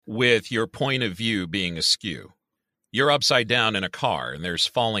with your point of view being askew. You're upside down in a car and there's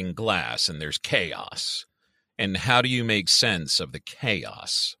falling glass and there's chaos. And how do you make sense of the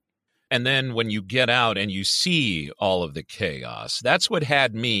chaos? And then when you get out and you see all of the chaos, that's what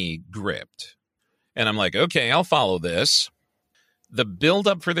had me gripped. And I'm like, okay, I'll follow this. The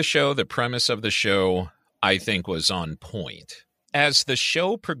build-up for the show, the premise of the show, I think was on point. As the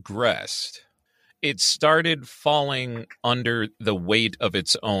show progressed, it started falling under the weight of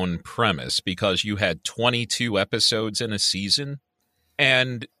its own premise because you had 22 episodes in a season.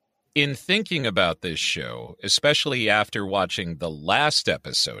 And in thinking about this show, especially after watching the last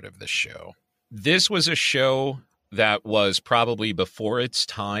episode of the show, this was a show that was probably before its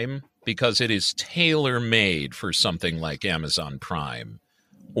time because it is tailor-made for something like Amazon Prime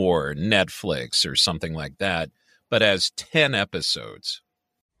or Netflix or something like that, but as 10 episodes.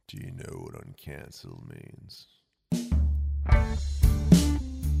 Do you know what UnCancelled means?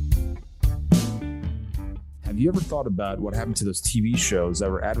 Have you ever thought about what happened to those TV shows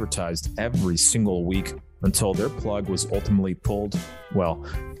that were advertised every single week until their plug was ultimately pulled? Well,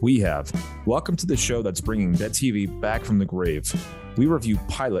 we have. Welcome to the show that's bringing dead TV back from the grave. We review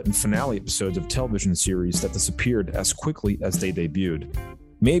pilot and finale episodes of television series that disappeared as quickly as they debuted.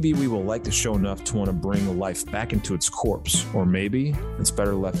 Maybe we will like the show enough to want to bring life back into its corpse, or maybe it's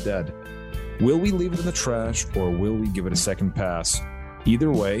better left dead. Will we leave it in the trash, or will we give it a second pass?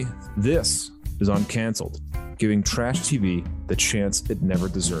 Either way, this is UnCancelled, giving trash TV the chance it never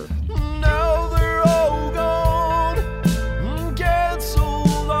deserved. Now they're all gone,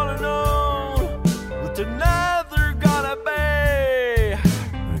 uncancelled on and on, but they're never gonna be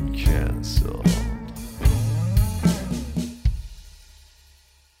uncancelled.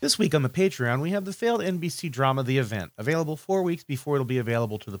 This week on the Patreon, we have the failed NBC drama The Event, available 4 weeks before it'll be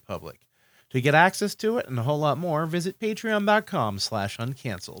available to the public. To get access to it and a whole lot more, visit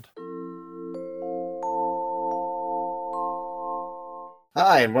patreon.com/uncancelled.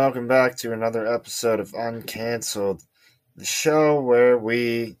 Hi, and welcome back to another episode of UnCancelled, the show where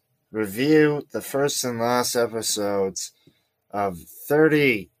we review the first and last episodes of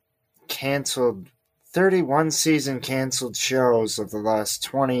 31 season canceled shows of the last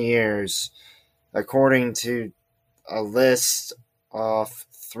 20 years, according to a list off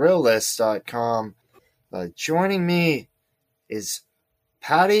Thrillist.com. Joining me is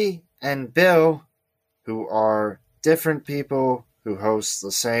Pattie and Bill, who are different people who hosts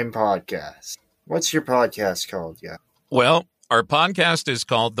the same podcast. What's your podcast called? Yeah. Well, our podcast is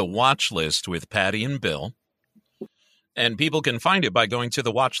called The Watchlist with Pattie and Bill, and people can find it by going to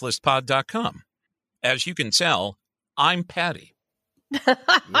thewatchlistpod.com. As you can tell, I'm Pattie.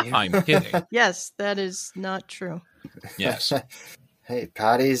 I'm kidding. Yes, that is not true. Yes. Hey,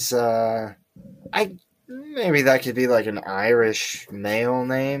 Pattie's, maybe that could be like an Irish male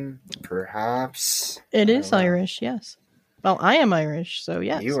name, perhaps. It is Irish, yes. Well, I am Irish, so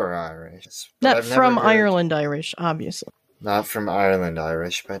yes. You are Irish. Not from Ireland Irish, obviously. Not from Ireland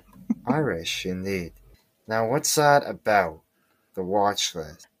Irish, but Irish, indeed. Now, what's that about, the watch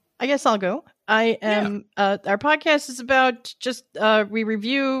list? I guess I'll go. I am, our podcast is about just, we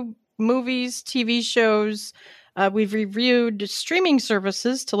review movies, TV shows. We've reviewed streaming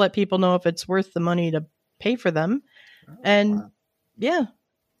services to let people know if it's worth the money to pay for them. Yeah,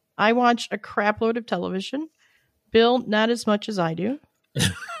 I watch a crap load of television. Bill, not as much as I do.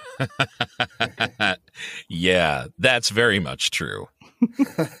 Yeah, that's very much true.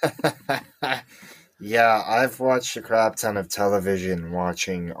 Yeah, I've watched a crap ton of television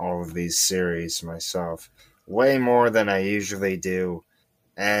watching all of these series myself. Way more than I usually do.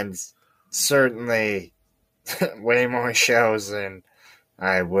 And certainly way more shows than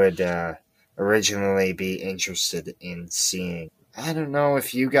I would originally be interested in seeing. I don't know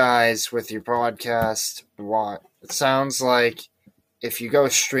if you guys, with your podcast, it sounds like if you go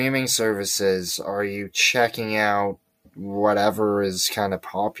streaming services, are you checking out whatever is kind of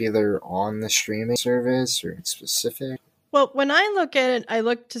popular on the streaming service or in specific? Well, when I look at it, I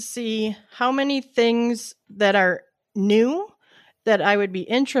look to see how many things that are new that I would be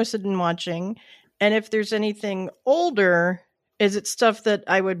interested in watching. And if there's anything older, is it stuff that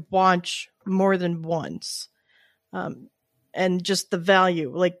I would watch more than once? And just the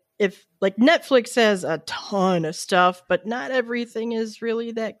value. Like Netflix has a ton of stuff, but not everything is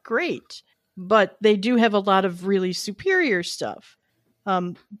really that great. But they do have a lot of really superior stuff.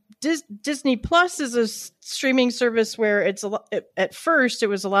 Disney Plus is a streaming service where at first it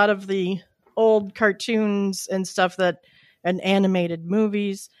was a lot of the old cartoons and stuff and animated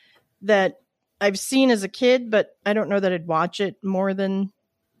movies that I've seen as a kid, but I don't know that I'd watch it more than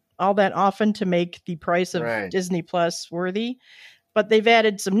all that often to make the price of Disney Plus worthy. but they've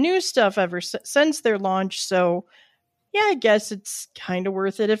added some new stuff since their launch. So yeah, I guess it's kind of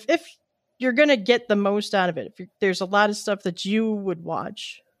worth it if you're going to get the most out of it. If there's a lot of stuff that you would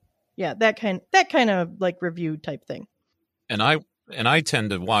watch. Yeah, that kind of like review type thing. And I tend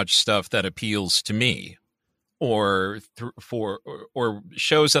to watch stuff that appeals to me, or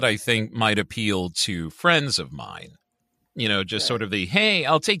shows that I think might appeal to friends of mine. Just sort of the, hey,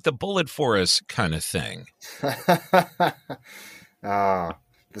 I'll take the bullet for us kind of thing. The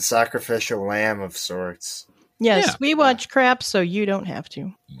sacrificial lamb of sorts. Yes, Yeah. we watch crap, so you don't have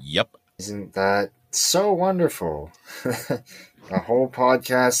to. Yep. Isn't that so wonderful? A whole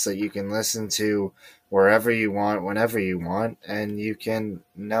podcast that you can listen to wherever you want, whenever you want, and you can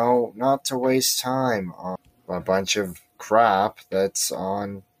know not to waste time on a bunch of crap that's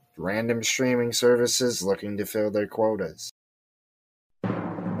on random streaming services looking to fill their quotas.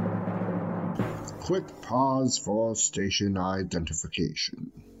 Quick pause for station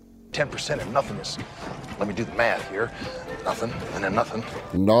identification. 10% of nothing is, let me do the math here, nothing and then nothing.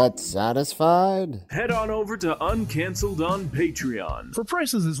 Not satisfied? Head on over to UnCancelled on Patreon. For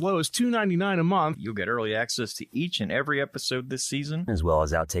prices as low as $2.99 a month, You'll get early access to each and every episode this season, as well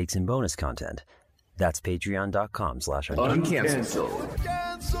as outtakes and bonus content. That's patreon.com/uncancelled.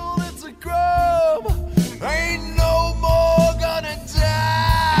 Cancel, it's a crime. Ain't no more gonna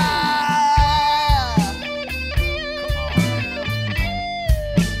die.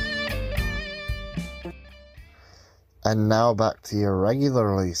 And now back to your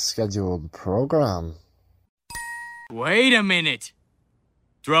regularly scheduled program. Wait a minute.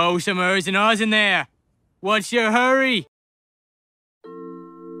 Throw some ers and ahs in there. What's your hurry?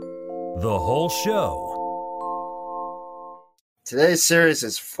 The whole show. Today's series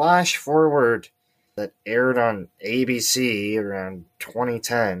is FlashForward, that aired on ABC around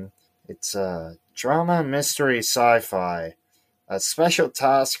 2010. It's a drama, mystery, sci-fi. A special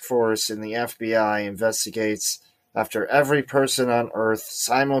task force in the FBI investigates after every person on Earth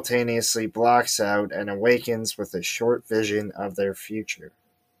simultaneously blacks out and awakens with a short vision of their future.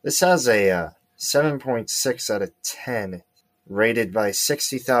 This has a 7.6 out of 10, rated by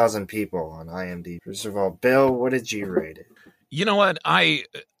 60,000 people on IMDb. First of all, Bill, what did you rate it? You know what? I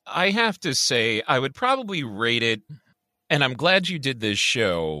have to say I would probably rate it, and I'm glad you did this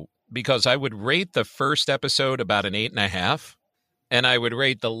show, because I would rate the first episode about an 8.5, and I would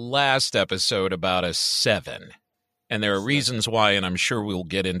rate the last episode about a 7. And there are reasons why, and I'm sure we'll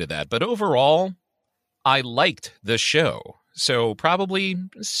get into that. But overall, I liked the show. So probably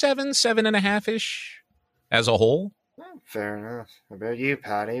 7.5-ish as a whole. Fair enough. How about you,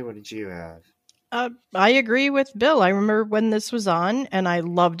 Patty? What did you have? I agree with Bill. I remember when this was on, and I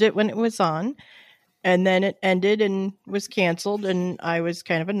loved it when it was on. And then it ended and was canceled, and I was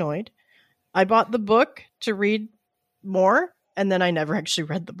kind of annoyed. I bought the book to read more, and then I never actually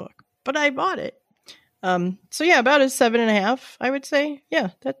read the book. But I bought it. So yeah, about a 7.5, I would say. Yeah.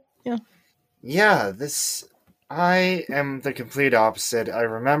 Yeah, I am the complete opposite. I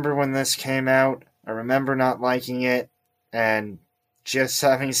remember when this came out. I remember not liking it, and just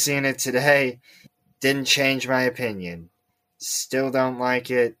having seen it today didn't change my opinion. Still don't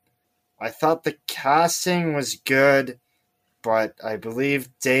like it. I thought the casting was good, but I believe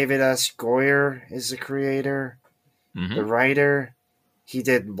David S. Goyer is the creator, the writer. He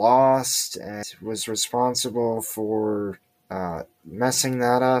did Lost and was responsible for messing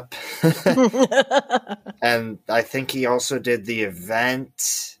that up. And I think he also did The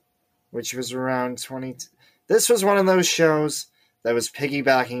Event, which was around 20... This was one of those shows that was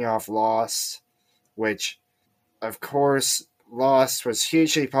piggybacking off Lost, which, of course, Lost was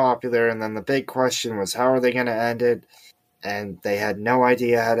hugely popular, and then the big question was, how are they going to end it? And they had no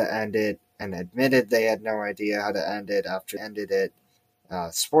idea how to end it, and admitted they had no idea how to end it after they ended it.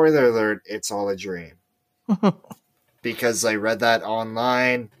 Spoiler alert, it's all a dream. Because I read that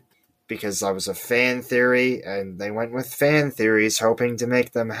online, because I was a fan theory, and they went with fan theories hoping to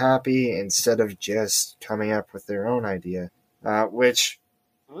make them happy instead of just coming up with their own idea. Which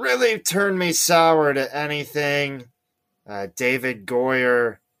really turned me sour to anything David Goyer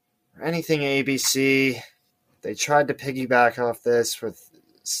or anything ABC. They tried to piggyback off this with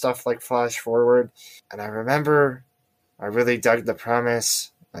stuff like FlashForward, and I remember I really dug the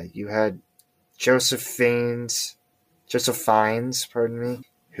premise. You had Joseph Fiennes,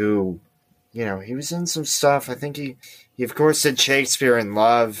 who, he was in some stuff. I think he of course did Shakespeare in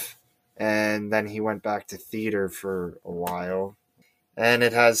Love, and then he went back to theater for a while. And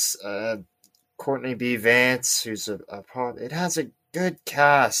it has Courtney B. Vance, who's a part. It has a good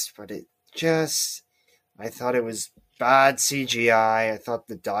cast, but I thought it was bad CGI. I thought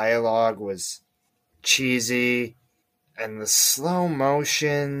the dialogue was cheesy. And the slow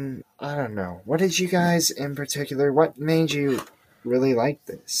motion, I don't know. What did you guys in particular, what made you really like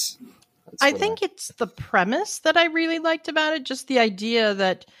this? I think it's the premise that I really liked about it. Just the idea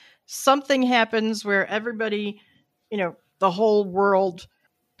that something happens where everybody, the whole world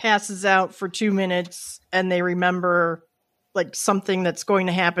passes out for 2 minutes and they remember like something that's going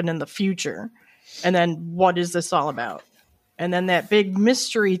to happen in the future. And then what is this all about? And then that big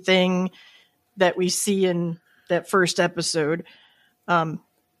mystery thing that we see in that first episode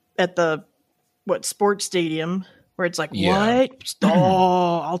at the sports stadium where it's like, what?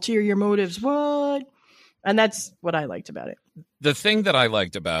 Oh, ulterior motives. What? And that's what I liked about it. The thing that I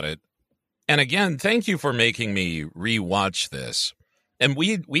liked about it, and again, thank you for making me rewatch this. And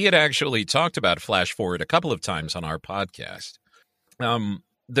we had actually talked about FlashForward a couple of times on our podcast.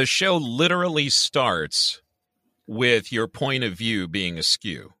 The show literally starts with your point of view being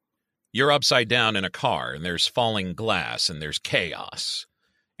askew. You're upside down in a car, and there's falling glass, and there's chaos.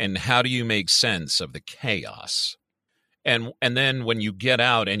 And how do you make sense of the chaos? And then when you get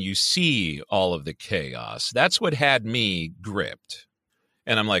out and you see all of the chaos, that's what had me gripped.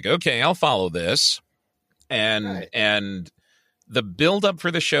 And I'm like, okay, I'll follow this. And the build-up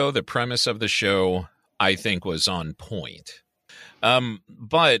for the show, the premise of the show, I think was on point.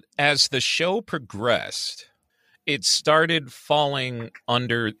 But as the show progressed, it started falling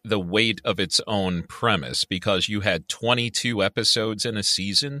under the weight of its own premise because you had 22 episodes in a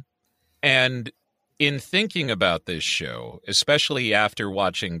season. And in thinking about this show, especially after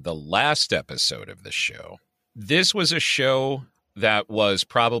watching the last episode of the show, this was a show that was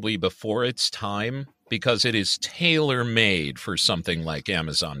probably before its time because it is tailor-made for something like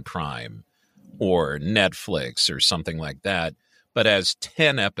Amazon Prime or Netflix or something like that, but as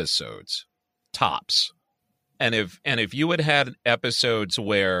 10 episodes, tops. And if you had episodes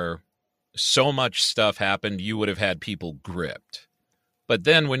where so much stuff happened, you would have had people gripped. But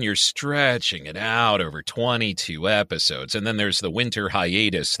then when you're stretching it out over 22 episodes, and then there's the winter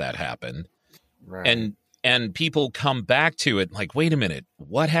hiatus that happened, right. and people come back to it like, wait a minute,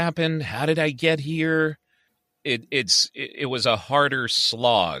 what happened? How did I get here? It was a harder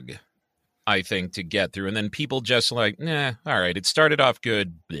slog, I think, to get through. And then people just like, nah, all right, it started off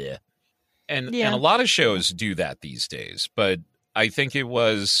good, bleh. And a lot of shows do that these days, but I think it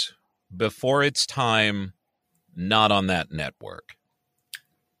was before its time, not on that network.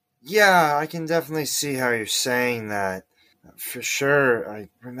 Yeah, I can definitely see how you're saying that. For sure. I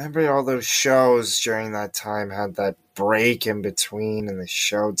remember all those shows during that time had that break in between, and they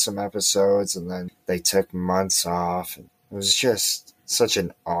showed some episodes, and then they took months off. It was just such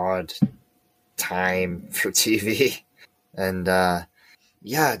an odd time for TV. And,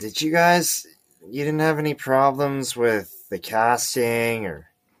 did you guys, you didn't have any problems with the casting or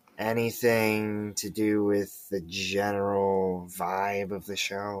anything to do with the general vibe of the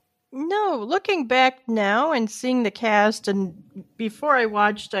show? No, looking back now and seeing the cast, and before I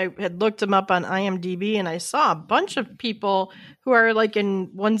watched, I had looked them up on IMDb, and I saw a bunch of people who are like in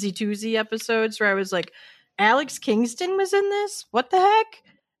onesie-twosie episodes where I was like, Alex Kingston was in this? What the heck?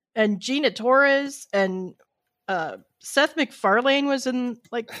 And Gina Torres and Seth MacFarlane was in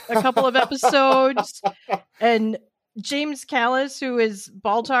like a couple of episodes, and James Callis, who is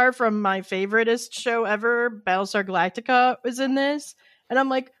Baltar from my favoriteest show ever, Battlestar Galactica, was in this. And I'm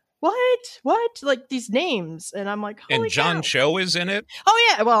like, what? Like these names. And I'm like, holy And John cow. Cho is in it? Oh,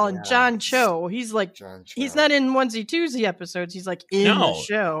 yeah. Well, and John Cho, he's like, he's not in onesie-twosie episodes. He's like in the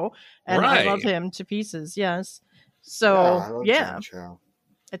show. And I love him to pieces. Yes. So, John Cho.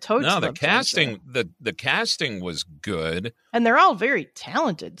 I totally the casting, the casting was good. And they're all very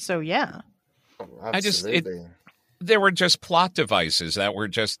talented. So, yeah. Absolutely. There were just plot devices that were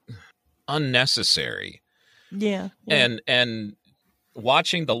just unnecessary. Yeah. And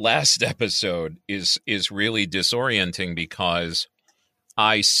watching the last episode is really disorienting because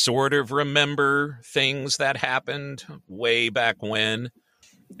I sort of remember things that happened way back when.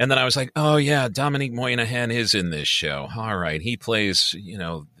 And then I was like, oh, yeah, Dominique Moynihan is in this show. All right. He plays,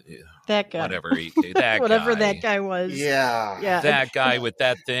 that guy. Whatever that guy was. Yeah. That guy with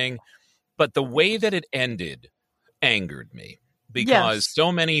that thing. But the way that it ended angered me because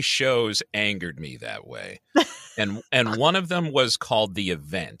so many shows angered me that way. And one of them was called The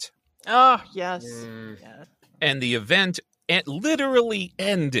Event. Oh, yes. Yeah. And The Event, it literally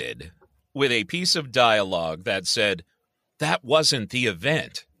ended with a piece of dialogue that said, that wasn't the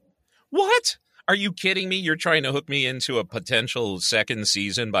event. What? Are you kidding me? You're trying to hook me into a potential second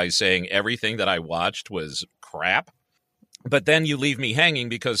season by saying everything that I watched was crap? But then you leave me hanging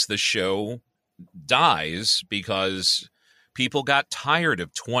because the show dies because people got tired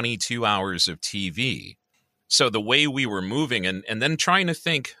of 22 hours of TV. So the way we were moving and then trying to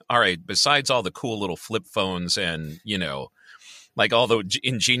think, all right, besides all the cool little flip phones and, like all the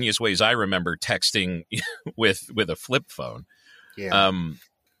ingenious ways I remember texting with a flip phone,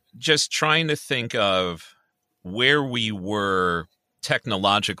 just trying to think of where we were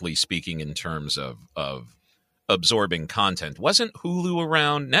technologically speaking in terms of absorbing content. Wasn't Hulu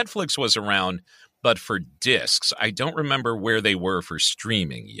around? Netflix was around, but for discs. I don't remember where they were for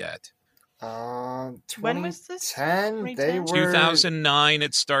streaming yet. When was this? 2010? They were 2009.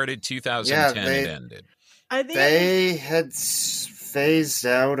 It started. 2010. It ended. I think they had phased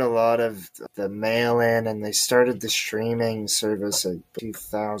out a lot of the mail-in, and they started the streaming service in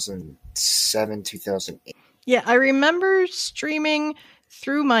 2007, 2008. Yeah, I remember streaming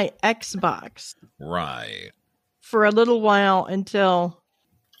through my Xbox. Right. For a little while until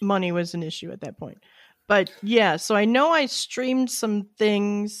money was an issue at that point. But yeah, so I know I streamed some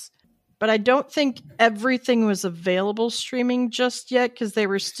things, but I don't think everything was available streaming just yet because they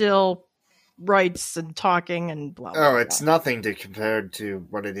were still rights and talking and blah, blah, Oh, blah. it's nothing to compare to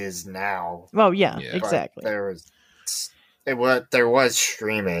what it is now. Oh, yeah. Exactly. There was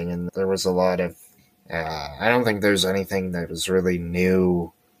streaming, and there was a lot of I don't think there's anything that was really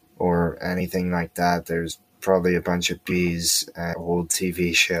new or anything like that. There's probably a bunch of bees at old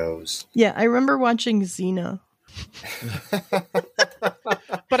TV shows. Yeah, I remember watching Xena.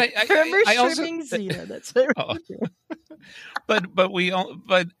 But I remember streaming Xena. That's what I remember.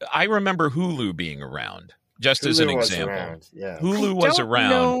 But I remember Hulu being around. Just as an example, Hulu was around. I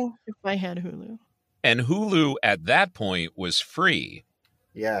don't know if I had Hulu. And Hulu at that point was free.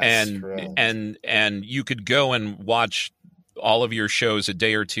 Yes, and you could go and watch all of your shows a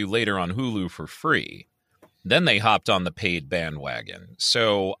day or two later on Hulu for free. Then they hopped on the paid bandwagon.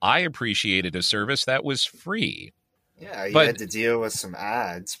 So I appreciated a service that was free. Yeah, you had to deal with some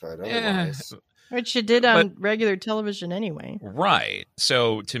ads, but otherwise. Which you did on regular television anyway. Right.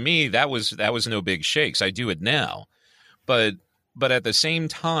 So to me, that was no big shakes. I do it now. But at the same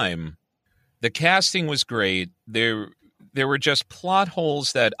time, the casting was great. There were just plot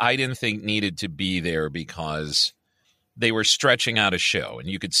holes that I didn't think needed to be there because they were stretching out a show, and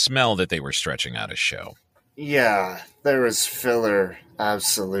you could smell that they were stretching out a show. Yeah, there was filler,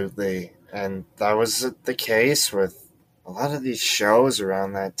 absolutely. And that was the case with a lot of these shows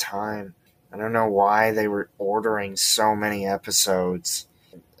around that time. I don't know why they were ordering so many episodes,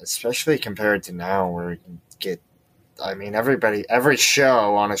 especially compared to now where you can get, every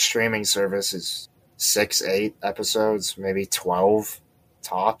show on a streaming service is 6, 8 episodes, maybe 12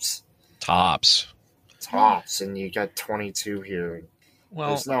 tops. And you got 22 here. Well,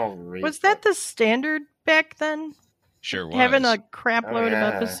 there's no reason. Was that the standard back then? Sure was. Having a crap load of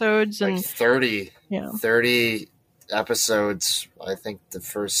episodes and 30 episodes. I think the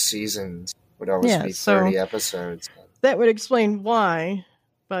first season would always be 30 episodes. That would explain why.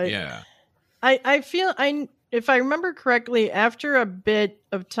 But yeah, I feel if I remember correctly, after a bit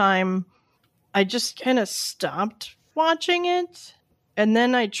of time, I just kind of stopped watching it, and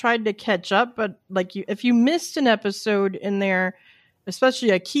then I tried to catch up. But if you missed an episode in there, especially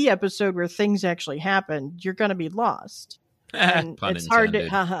a key episode where things actually happened, you're going to be lost. And it's hard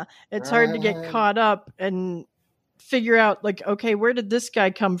to get caught up and figure out okay, where did this guy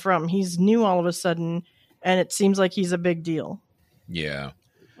come from? He's new all of a sudden, and it seems like he's a big deal. Yeah,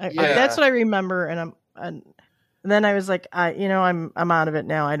 that's what I remember. And then I was like, I'm out of it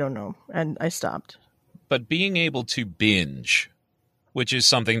now. I don't know, and I stopped. But being able to binge, which is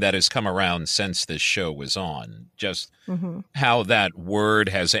something that has come around since this show was on, just how that word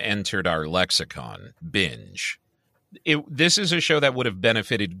has entered our lexicon, binge. This is a show that would have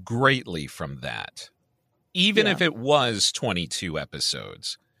benefited greatly from that, even if it was 22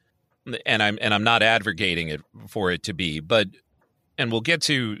 episodes. And I'm not advocating it for it to be, and we'll get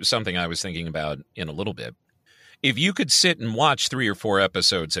to something I was thinking about in a little bit. If you could sit and watch 3 or 4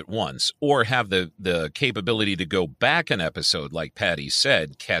 episodes at once, or have the capability to go back an episode, like Patty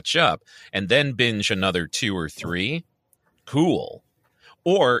said, catch up, and then binge another 2 or 3, cool.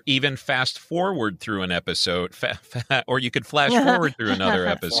 Or even fast forward through an episode, or you could flash forward through another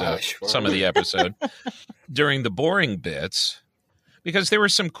episode, some of the episode, during the boring bits, because there were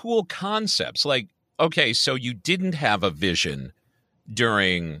some cool concepts. Like, okay, so you didn't have a vision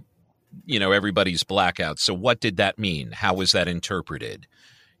during everybody's blackout. So what did that mean? How was that interpreted?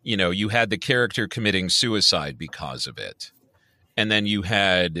 You had the character committing suicide because of it. And then you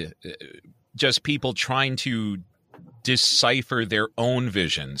had just people trying to decipher their own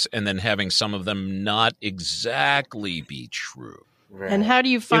visions and then having some of them not exactly be true. Right. And how do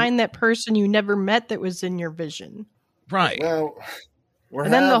you find that person you never met that was in your vision? Right. Well,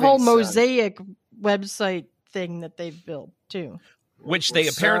 and then the whole Mosaic website thing that they've built too. Which they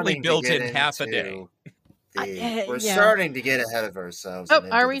apparently starting to built get in half a day. into yeah. We're starting to get ahead of ourselves. Oh, and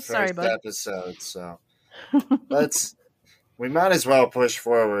into are we? the Sorry, first bud. episode, so we might as well push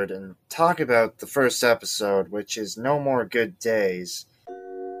forward and talk about the first episode, which is No More Good Days.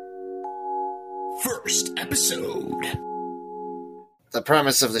 First episode. The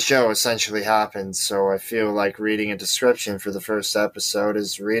premise of the show essentially happens, so I feel like reading a description for the first episode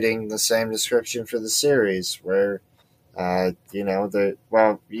is reading the same description for the series, where,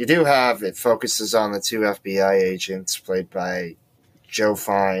 you do have, it focuses on the two FBI agents played by Joe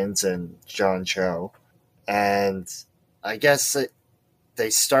Fiennes and John Cho, and I guess they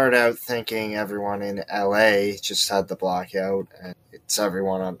start out thinking everyone in LA just had the blackout, and it's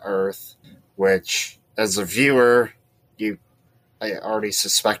everyone on Earth, which, as a viewer, I already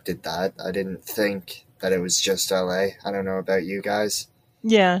suspected that. I didn't think that it was just LA. I don't know about you guys.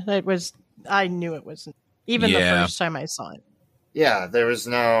 Yeah, I knew it wasn't. Even the first time I saw it. Yeah, it was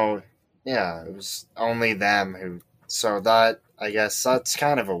only them who. So that, I guess, that's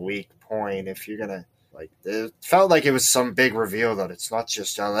kind of a weak point if you're gonna, it felt like it was some big reveal that it's not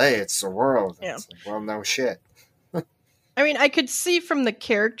just LA, it's the world. Yeah. It's like, well, no shit. I mean, I could see from the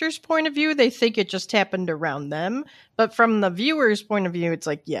character's point of view, they think it just happened around them. But from the viewer's point of view, it's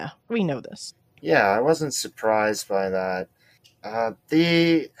like, yeah, we know this. Yeah, I wasn't surprised by that.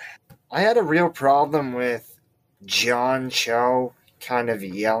 I had a real problem with John Cho kind of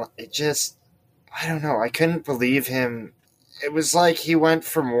yelling. I don't know, I couldn't believe him. It was like he went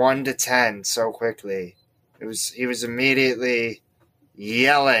from 1 to 10 so quickly. He was immediately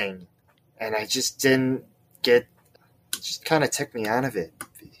yelling, and I just didn't get. It just kind of took me out of it,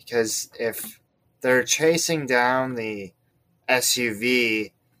 because if they're chasing down the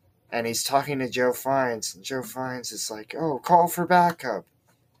SUV and he's talking to Joe Fiennes, and Joe Fiennes is like, "Oh, call for backup."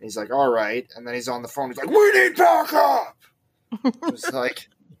 And he's like, "All right," and then he's on the phone. He's like, "We need backup." It's like,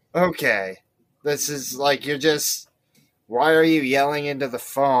 okay, this is like, why are you yelling into the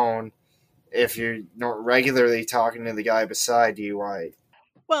phone if you're not regularly talking to the guy beside you? Why?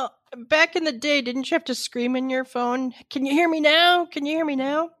 Well, back in the day, didn't you have to scream in your phone? Can you hear me now? Can you hear me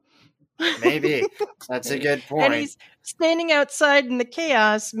now? Maybe. That's a good point. And he's standing outside in the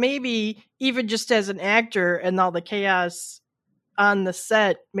chaos, maybe even just as an actor and all the chaos on the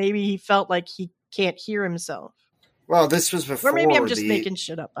set, maybe he felt like he can't hear himself. Well, this was before. Or maybe I'm just making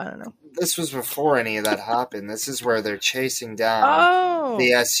shit up. I don't know. This was before any of that happened. This is where they're chasing down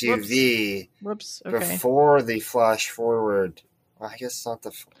the SUV. Whoops. Okay. Before the flash forward. Well, I guess not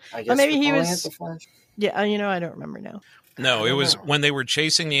the. I guess maybe he was. The flash. Yeah, I don't remember now. No, it was when they were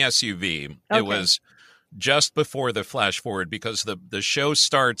chasing the SUV. Okay. It was just before the flash forward, because the show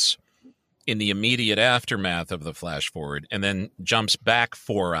starts in the immediate aftermath of the flash forward, and then jumps back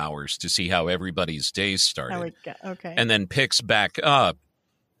 4 hours to see how everybody's days started. Okay. And then picks back up,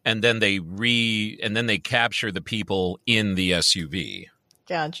 and then they capture the people in the SUV.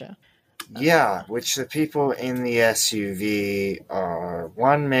 Gotcha. Yeah, which the people in the SUV are,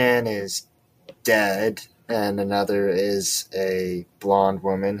 one man is dead, and another is a blonde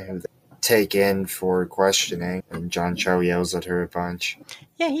woman who they take in for questioning, and John Cho yells at her a bunch.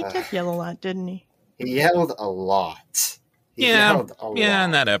 Yeah, he did yell a lot, didn't he? He yelled a lot. Yeah,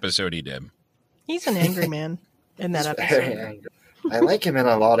 in that episode he did. He's an angry man in that episode. Very angry. I like him in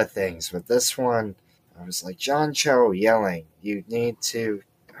a lot of things, but this one, I was like, John Cho yelling, you need to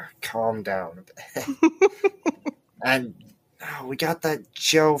calm down a bit. And we got that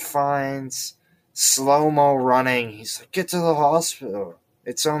Joe Fiennes slow-mo running. He's like, get to the hospital.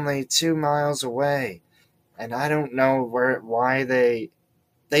 It's only 2 miles away. And I don't know why they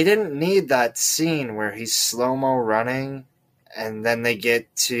didn't need that scene where he's slow-mo running and then they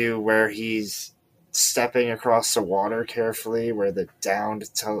get to where he's stepping across the water carefully where the downed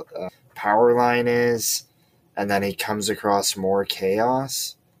power line is, and then he comes across more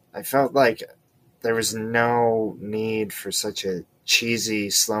chaos. I felt like there was no need for such a cheesy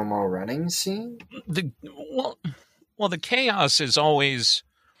slow-mo running scene. Well, the chaos is always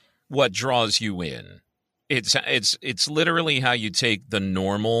what draws you in. It's literally how you take the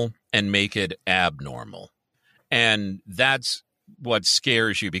normal and make it abnormal. And that's what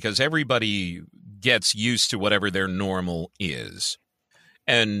scares you, because everybody gets used to whatever their normal is.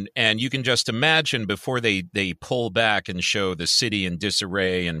 And you can just imagine, before they pull back and show the city in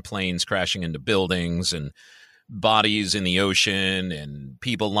disarray and planes crashing into buildings and bodies in the ocean and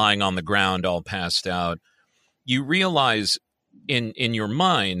people lying on the ground all passed out, you realize in your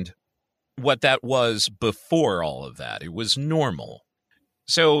mind what that was before all of that. It was normal.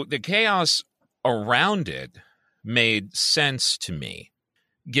 So the chaos around it made sense to me,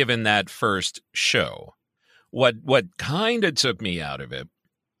 given that first show. What kind of took me out of it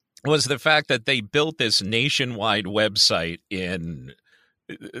was the fact that they built this nationwide website in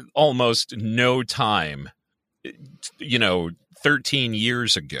almost no time, 13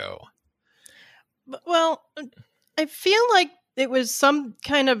 years ago. Well, I feel like it was some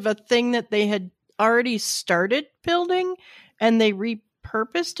kind of a thing that they had already started building and they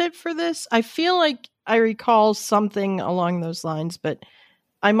repurposed it for this. I feel like I recall something along those lines, but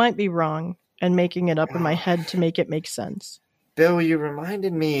I might be wrong and making it up in my head to make it make sense. Bill, you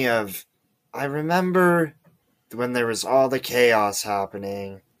reminded me of, I remember when there was all the chaos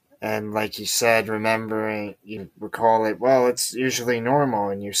happening, and like you said, you recall it, well, it's usually normal,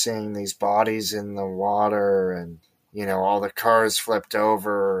 and you're seeing these bodies in the water, and, all the cars flipped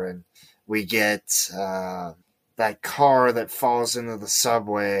over, and we get that car that falls into the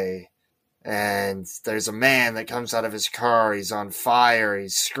subway, and there's a man that comes out of his car, he's on fire,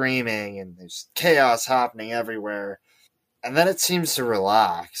 he's screaming, and there's chaos happening everywhere. And then it seems to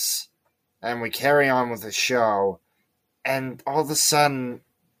relax, and we carry on with the show, and all of a sudden,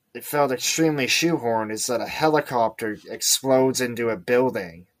 it felt extremely shoehorned, is that a helicopter explodes into a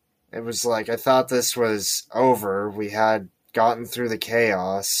building. It was like, I thought this was over, we had gotten through the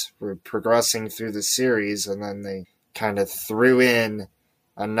chaos, we're progressing through the series, and then they kind of threw in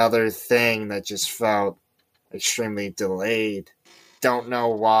another thing that just felt extremely delayed. Don't know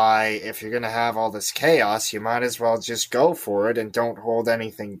why, if you're going to have all this chaos, you might as well just go for it and don't hold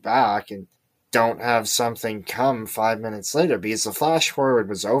anything back and don't have something come 5 minutes later, because the flash forward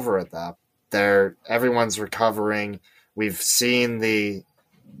was over at that. Everyone's recovering. We've seen the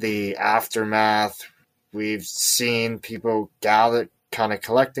aftermath. We've seen people gather, kind of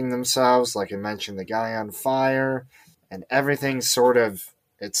collecting themselves, like I mentioned, the guy on fire, and everything sort of,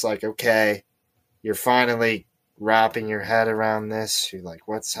 it's like, okay, you're finally wrapping your head around this. You're like,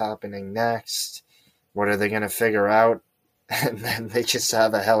 what's happening next? What are they going to figure out? And then they just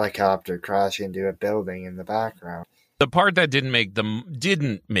have a helicopter crash into a building in the background. The part that didn't make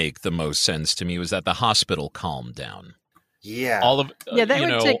the most sense to me was that the hospital calmed down. Yeah. That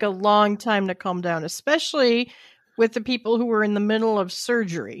would take a long time to calm down, especially with the people who were in the middle of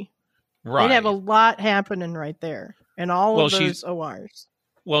surgery. Right. They'd have a lot happening right there in all of those ORs.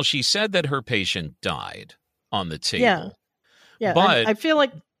 Well, she said that her patient died on the table. Yeah. But I feel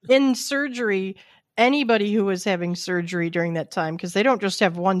like in surgery, anybody who was having surgery during that time, because they don't just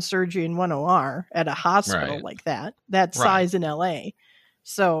have one surgery in one OR at a hospital like that size in LA.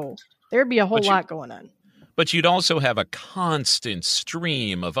 So there'd be a whole lot going on. But you'd also have a constant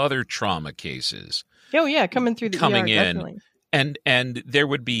stream of other trauma cases. Oh, yeah, coming through the coming ER, in. definitely. And there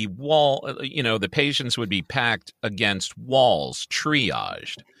would be the patients would be packed against walls,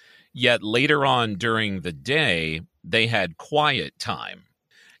 triaged. Yet later on during the day, they had quiet time.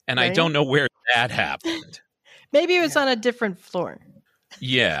 And I don't know where that happened. Maybe it was on a different floor.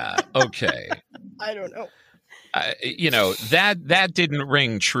 Yeah. Okay. I don't know. That didn't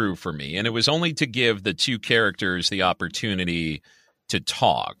ring true for me. And it was only to give the two characters the opportunity to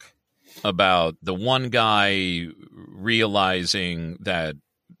talk about the one guy realizing that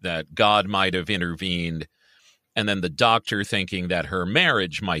God might have intervened, and then the doctor thinking that her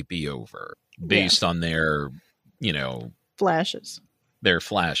marriage might be over based on their, flashes. Their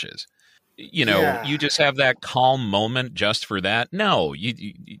flashes. You just have that calm moment just for that. No,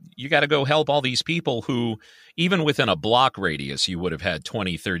 you got to go help all these people who, even within a block radius, you would have had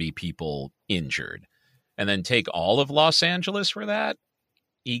 20, 30 people injured. And then take all of Los Angeles for that?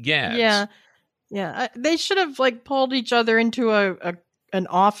 Egads. Yeah. They should have pulled each other into an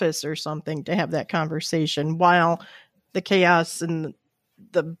office or something to have that conversation while the chaos and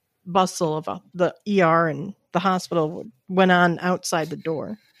the bustle of the ER and the hospital went on outside the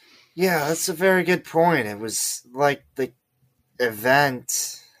door. Yeah, that's a very good point. It was like the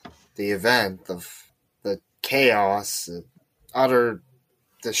event of the chaos, the utter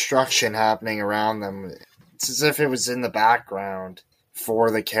destruction happening around them. It's as if it was in the background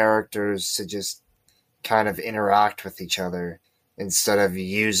for the characters to just kind of interact with each other instead of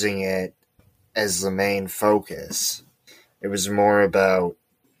using it as the main focus. It was more about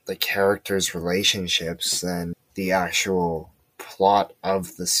the characters' relationships than the actual plot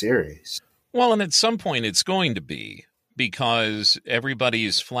of the series. Well, and at some point it's going to be, because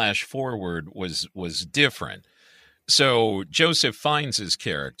everybody's flash forward was different. So Joseph Fiennes'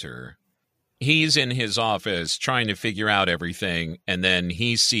 character, he's in his office trying to figure out everything, and then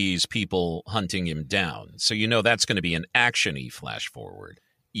he sees people hunting him down. So that's going to be an action-y flash forward.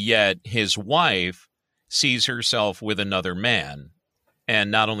 Yet his wife sees herself with another man,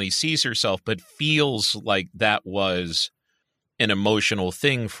 and not only sees herself, but feels like that was an emotional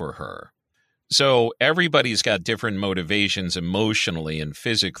thing for her. So everybody's got different motivations emotionally and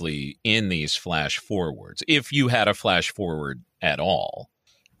physically in these flash forwards. If you had a flash forward at all.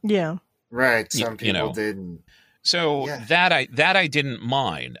 Yeah. Right. Some people didn't. So that I didn't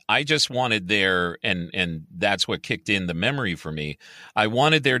mind. I just wanted there, and that's what kicked in the memory for me. I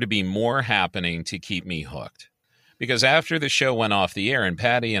wanted there to be more happening to keep me hooked. Because after the show went off the air, and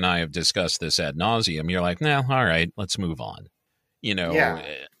Patty and I have discussed this ad nauseum, you're like, no, all right, let's move on.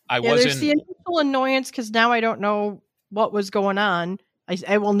 I wasn't. There's the initial annoyance because now I don't know what was going on.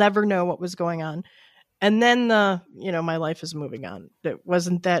 I will never know what was going on. And then my life is moving on. It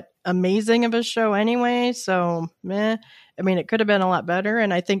wasn't that amazing of a show anyway. So, meh. I mean, it could have been a lot better.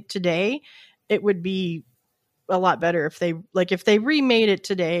 And I think today it would be a lot better if they remade it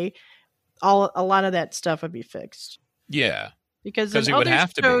today. A lot of that stuff would be fixed. Yeah, because it would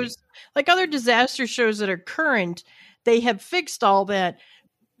have to be. Like other disaster shows that are current, they have fixed all that.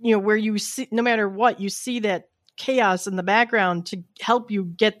 Where you see, no matter what, you see that chaos in the background to help you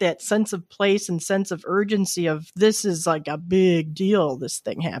get that sense of place and sense of urgency of this is like a big deal, this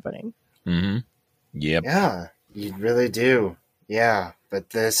thing happening. Mm-hmm. Yep. Yeah, you really do. Yeah,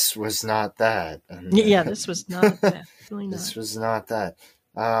 but this was not that. Yeah, this was not that. Really not. This was not that.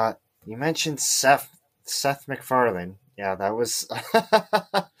 You mentioned Seth MacFarlane. Yeah, that was...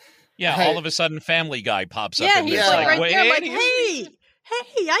 Yeah, all of a sudden Family Guy pops up. Yeah, he's like right there. I'm like, hey,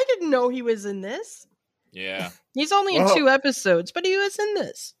 I didn't know he was in this. Yeah. He's only in 2 episodes, but he was in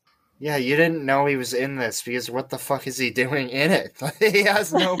this. Yeah, you didn't know he was in this because what the fuck is he doing in it? He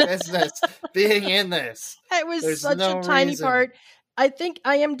has no business being in this. It was such a tiny part. I think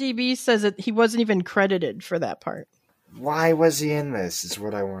IMDb says that he wasn't even credited for that part. Why was he in this is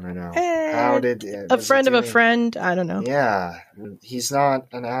what I want to know. How did... a friend of a friend? I don't know. Yeah, he's not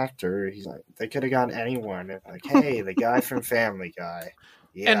an actor. They could have gotten anyone. Like, hey, the guy from Family Guy.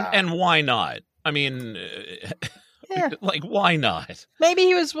 Yeah. And why not? I mean, why not? Maybe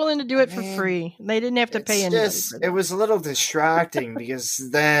he was willing to do it for free. They didn't have to pay anybody. It was a little distracting because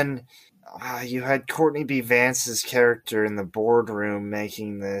then you had Courtney B. Vance's character in the boardroom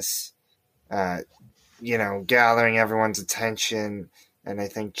making this, gathering everyone's attention. And I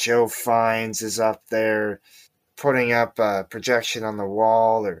think Joe Fiennes is up there putting up a projection on the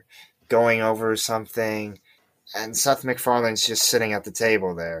wall or going over something. And Seth MacFarlane's just sitting at the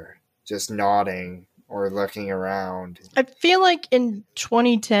table there, just nodding or looking around. I feel like in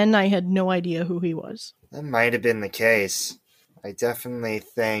 2010, I had no idea who he was. That might have been the case. I definitely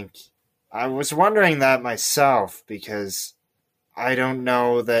think... I was wondering that myself because I don't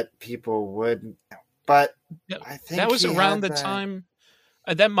know that people would... But I think that was around the time...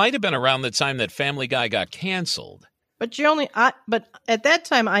 that might have been around the time that Family Guy got canceled. But but at that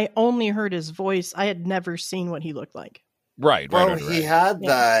time, I only heard his voice. I had never seen what he looked like. Right. He had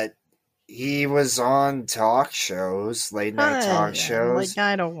that. He was on talk shows, late night talk shows.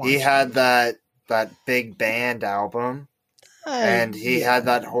 I don't want. He had that big band album, and he had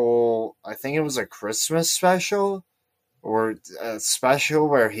that whole. I think it was a Christmas special, or a special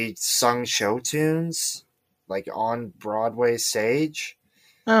where he sung show tunes, like on Broadway stage.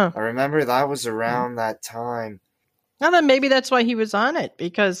 Oh. I remember that was around that time. Now then, maybe that's why he was on it,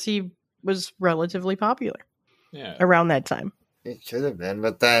 because he was relatively popular around that time. It could have been,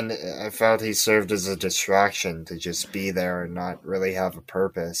 but then I felt he served as a distraction to just be there and not really have a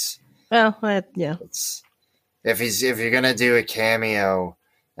purpose. Well, yeah. If you're gonna do a cameo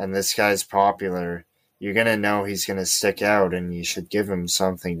and this guy's popular, you're gonna know he's gonna stick out, and you should give him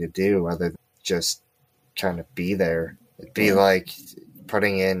something to do other than just kind of be there. It'd be like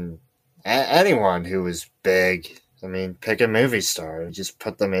putting in anyone who was big. I mean, pick a movie star. Just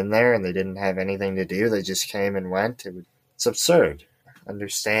put them in there and they didn't have anything to do. They just came and went. It's absurd.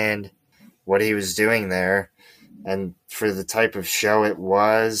 Understand what he was doing there. And for the type of show it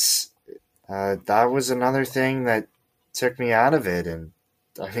was, that was another thing that took me out of it. And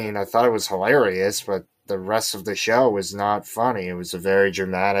I mean, I thought it was hilarious, but the rest of the show was not funny. It was a very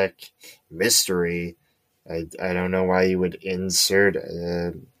dramatic mystery. I don't know why you would insert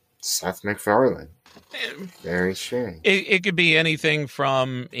Seth MacFarlane. Very strange. It could be anything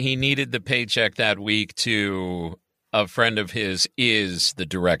from he needed the paycheck that week to a friend of his is the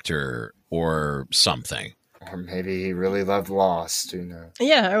director or something. Or maybe he really loved Lost, who knows?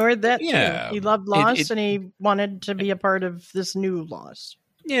 Yeah, or that too. Yeah. He loved Lost and he wanted to be a part of this new Lost.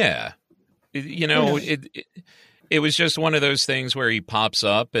 Yeah. It was just one of those things where he pops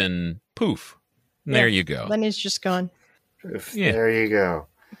up and poof, there you go. Then he's just gone. Poof, there you go.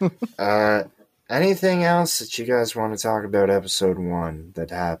 Anything else that you guys want to talk about episode 1 that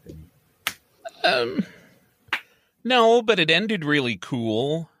happened? No, but it ended really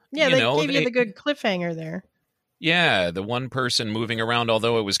cool. Yeah, they gave you the good cliffhanger there. Yeah, the one person moving around,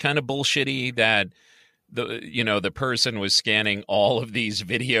 although it was kind of bullshitty that the person was scanning all of these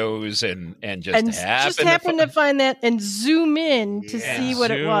videos and just happened to find that and zoom in to see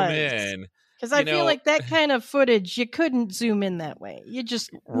what it was. Because I feel like that kind of footage, you couldn't zoom in that way. You just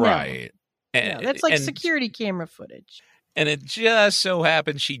right. No, that's like security camera footage. And it just so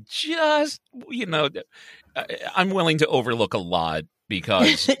happened she just, I'm willing to overlook a lot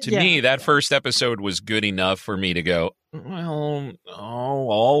because to me, that first episode was good enough for me to go, well,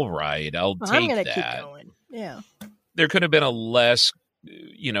 all right, I'm gonna keep going. Yeah. There could have been a less,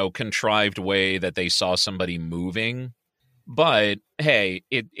 contrived way that they saw somebody moving. But, hey,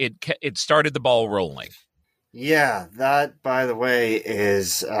 it started the ball rolling. Yeah, that, by the way,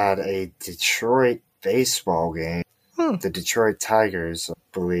 is at a Detroit baseball game. The Detroit Tigers, I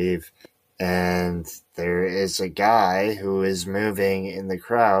believe. And there is a guy who is moving in the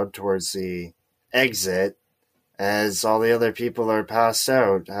crowd towards the exit as all the other people are passed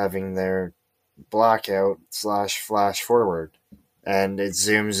out, having their blackout / flash forward. And it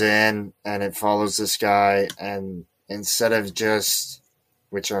zooms in and it follows this guy, and instead of just,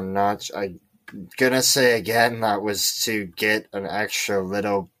 which I'm gonna say again, that was to get an extra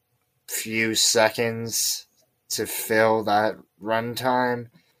little few seconds to fill that runtime.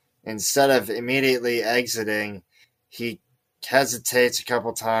 Instead of immediately exiting, he hesitates a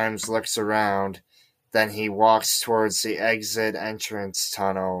couple times, looks around, then he walks towards the exit entrance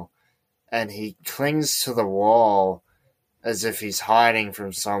tunnel, and he clings to the wall as if he's hiding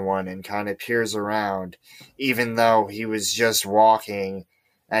from someone and kind of peers around, even though he was just walking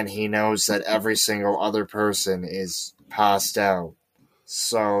and he knows that every single other person is passed out.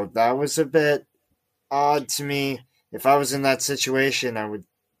 So that was a bit odd to me. If I was in that situation, I would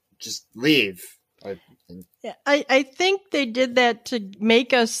just leave. I think they did that to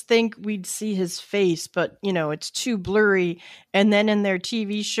make us think we'd see his face, but it's too blurry. And then in their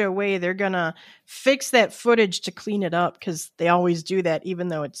TV show way, they're gonna fix that footage to clean it up because they always do that, even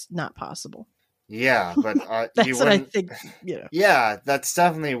though it's not possible. Yeah, but that's what I think. Yeah, that's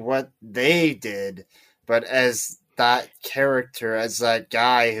definitely what they did. But as that character, as that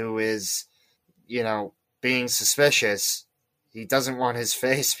guy who is, being suspicious, he doesn't want his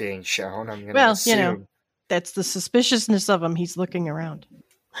face being shown. I'm going to assume. That's the suspiciousness of him. He's looking around.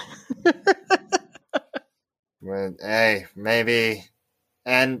 Well, hey, maybe.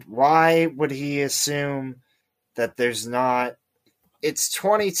 And why would he assume that there's not... It's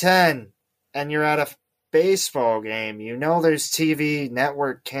 2010, and you're at a baseball game. There's TV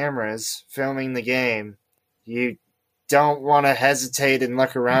network cameras filming the game. You don't want to hesitate and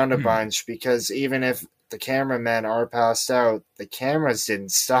look around a bunch, because even if the cameramen are passed out, the cameras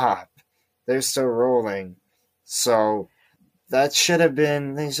didn't stop. They're still rolling. So that should have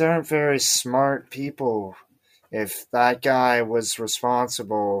been... These aren't very smart people. If that guy was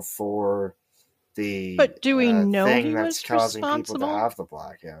responsible for the but do we know thing he that's was causing responsible? people to have the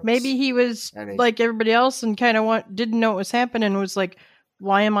blackouts. Maybe he was like everybody else and kind of didn't know what was happening and was like,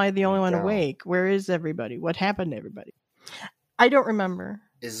 why am I the only one awake? Where is everybody? What happened to everybody? I don't remember.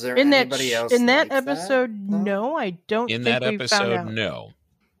 Is there anybody else in that like episode? That? No, I don't. In think that we found episode, out. no.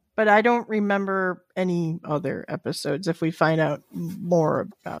 But I don't remember any other episodes. If we find out more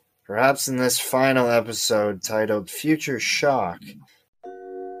about, perhaps in this final episode titled "Future Shock."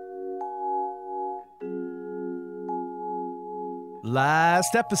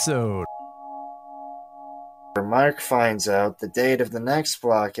 Last episode. Where Mark finds out the date of the next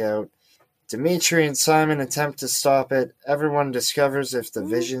blackout. Dimitri and Simon attempt to stop it. Everyone discovers if the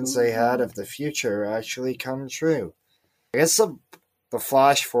visions they had of the future actually come true. I guess the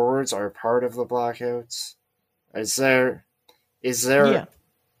flash forwards are part of the blackouts. Is there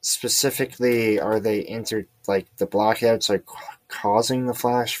specifically, are they the blackouts are causing the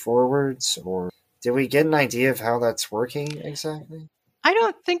flash forwards, or did we get an idea of how that's working exactly? I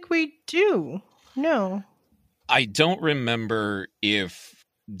don't think we do. No. I don't remember if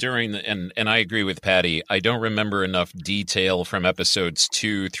during the and I agree with Patty, I don't remember enough detail from episodes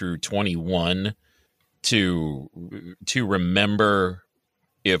 2 through 21 to remember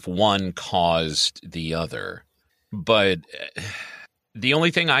if one caused the other. But the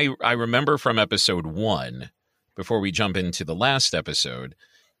only thing I remember from episode 1, before we jump into the last episode,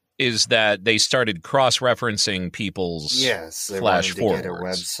 is that they started cross-referencing people's flash forwards. Get a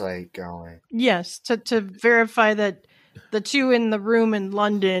website going. Yes, to verify that the two in the room in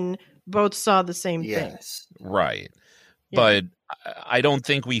London both saw the same thing. Right. Yeah. But I don't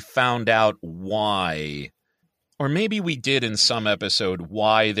think we found out why, or maybe we did in some episode,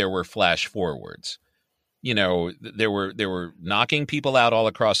 why there were flash forwards. you know, they were knocking people out all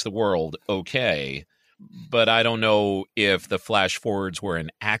across the world. Okay. But I don't know if the flash forwards were an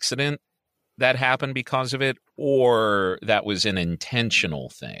accident that happened because of it, or that was an intentional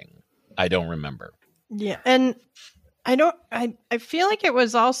thing. I don't remember. Yeah. And I feel like it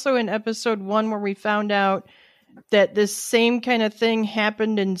was also in episode 1 where we found out that this same kind of thing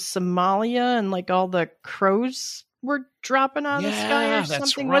happened in Somalia, and like all the crows were dropping out of the sky or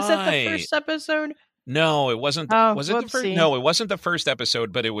something. Right. Was it the first episode? No, it wasn't. Oh, was it the first? No, it wasn't the first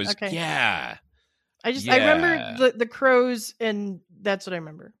episode, but it was. Okay. Yeah. I remember the crows, and that's what I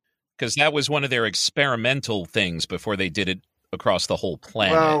remember. Because that was one of their experimental things before they did it across the whole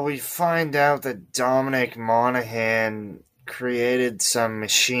planet. Well, we find out that Dominic Monaghan created some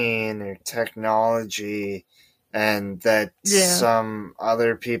machine or technology, and that some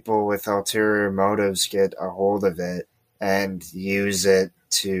other people with ulterior motives get a hold of it and use it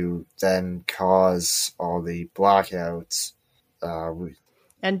to then cause all the blackouts.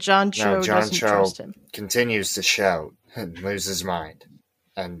 And John Cho doesn't trust him. Continues to shout and lose his mind.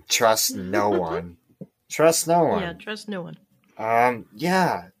 And trust no one. Trust no one. Yeah, trust no one.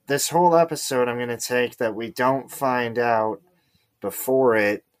 Yeah, this whole episode I'm going to take that we don't find out before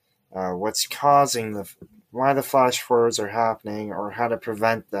it what's causing why the flash forwards are happening or how to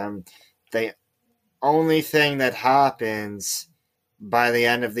prevent them. The only thing that happens by the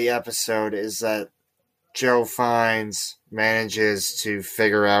end of the episode is that Joe Fiennes manages to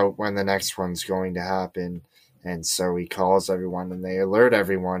figure out when the next one's going to happen. And so he calls everyone and they alert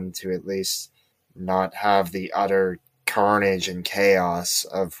everyone to at least not have the utter carnage and chaos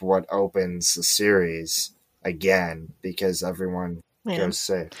of what opens the series again, because everyone goes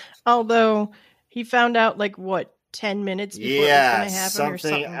safe. Although he found out 10 minutes before it was going to happen, something or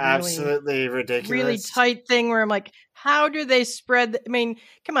something absolutely ridiculous. Really tight thing where I'm like, how do they spread? I mean,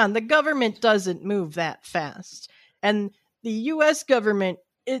 come on, the government doesn't move that fast. And the U.S. government,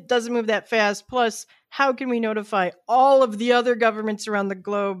 it doesn't move that fast. Plus, how can we notify all of the other governments around the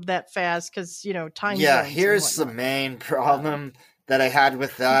globe that fast? Because, time zones. Yeah, here's the main problem that I had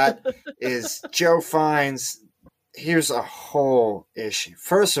with that is Joe Fiennes. Here's a whole issue.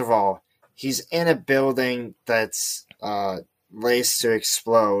 First of all, he's in a building that's laced to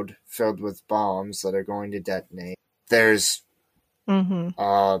explode, filled with bombs that are going to detonate. There's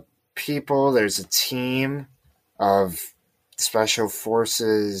people, there's a team of special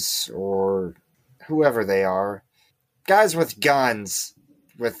forces or whoever they are. Guys with guns,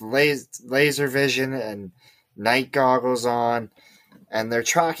 with laser vision and night goggles on, and they're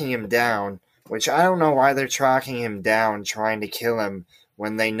tracking him down, which I don't know why they're tracking him down, trying to kill him,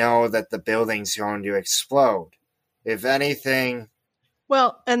 when they know that the building's going to explode. If anything...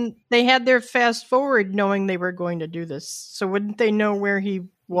 Well, and they had their fast forward knowing they were going to do this. So wouldn't they know where he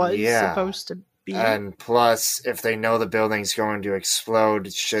was supposed to be? And plus, if they know the building's going to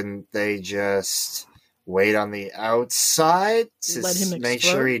explode, shouldn't they just wait on the outside to make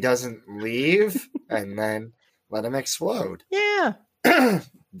sure he doesn't leave and then let him explode? Yeah.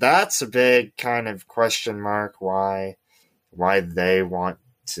 That's a big kind of question mark why they want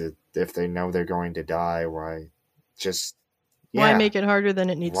to, if they know they're going to die, why make it harder than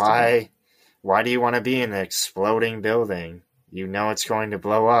it needs to be? Why do you want to be in an exploding building? You know it's going to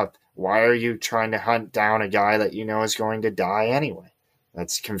blow up. Why are you trying to hunt down a guy that you know is going to die anyway?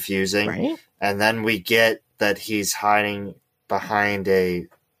 That's confusing. Right? And then we get that he's hiding behind a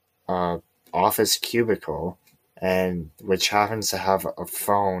office cubicle, and which happens to have a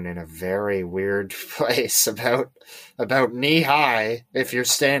phone in a very weird place, about knee high. If you're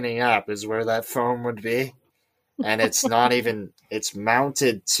standing up, is where that phone would be, and it's not even. It's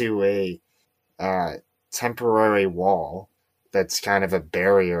mounted to a temporary wall that's kind of a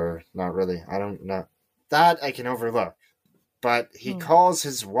barrier. Not really. I don't know. That I can overlook. But he calls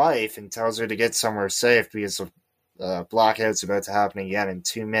his wife and tells her to get somewhere safe because the blackout's about to happen again in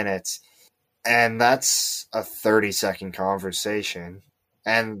 2 minutes. And that's a 30-second conversation.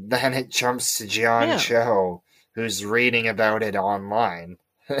 And then it jumps to John Cho, who's reading about it online.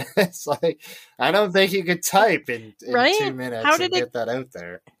 It's like, I don't think you could type in 2 minutes get that out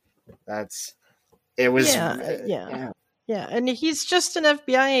there. Yeah, and he's just an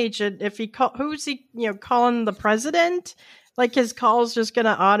FBI agent. If he who's he? Calling the president? Like his call's just going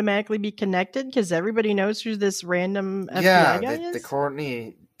to automatically be connected because everybody knows who this random FBI guy is. The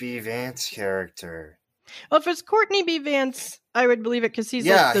Courtney B. Vance character. Well, if it's Courtney B. Vance, I would believe it because he's the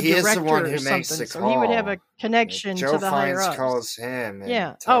director is the one who or makes something. the call. So he would have a connection to the higher ups. Joe Fiennes calls him.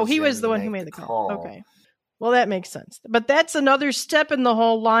 Yeah. Oh, he was the one who made the call. Okay. Well, that makes sense. But that's another step in the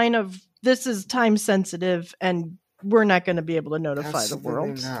whole line of this is time sensitive and we're not going to be able to notify the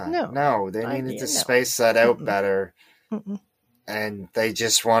world. No, they needed to space that out better. And they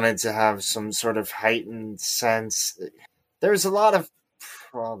just wanted to have some sort of heightened sense. There's a lot of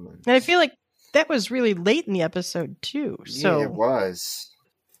problems. And I feel like that was really late in the episode, too. So yeah, it was.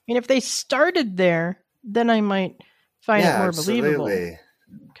 I mean, if they started there, then I might find it more believable.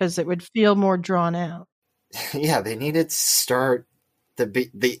 Because it would feel more drawn out. Yeah, they needed to start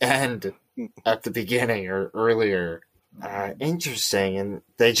the end at the beginning or earlier. Interesting. And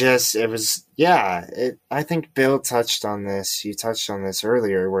I think Bill touched on this. You touched on this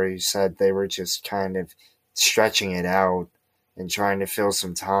earlier where you said they were just kind of stretching it out and trying to fill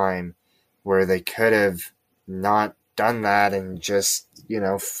some time where they could have not done that and just,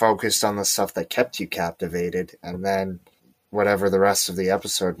 focused on the stuff that kept you captivated. And then whatever the rest of the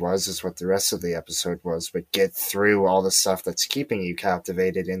episode was is what the rest of the episode was, but get through all the stuff that's keeping you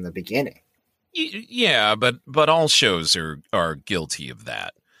captivated in the beginning. Yeah, but all shows are guilty of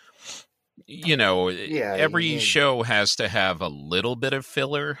that. Every show has to have a little bit of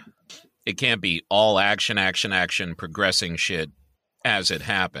filler. It can't be all action, progressing shit as it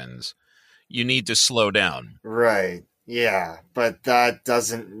happens. You need to slow down. Right. Yeah, but that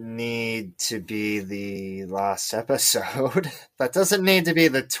doesn't need to be the last episode. That doesn't need to be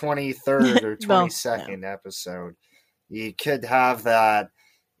the 23rd or 22nd episode. You could have that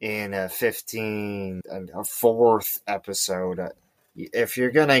in a 15 and a 4th episode. If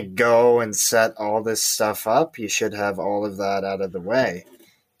you're going to go and set all this stuff up, you should have all of that out of the way.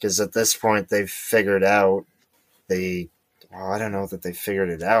 Because at this point, they've figured out I don't know that they figured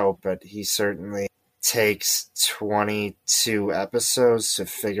it out, but he certainly takes 22 episodes to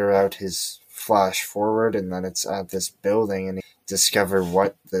figure out his flash forward, and then it's at this building, and you discover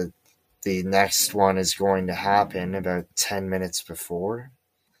what the next one is going to happen about 10 minutes before.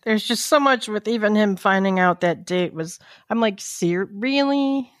 There's just so much with even him finding out that date was... I'm like,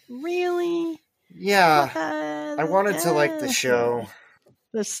 really? Yeah. I wanted to like the show.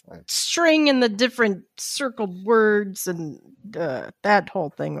 This string and the different circled words and that whole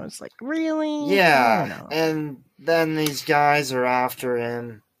thing was like, really? Yeah, and then these guys are after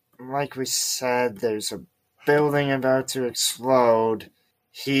him. Like we said, there's a building about to explode.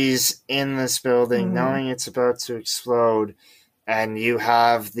 He's in this building knowing it's about to explode, and you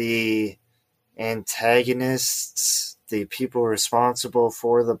have the antagonists, the people responsible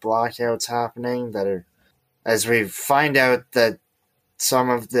for the blackouts happening that are, as we find out that some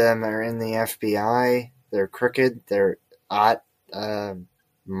of them are in the FBI. They're crooked. They're at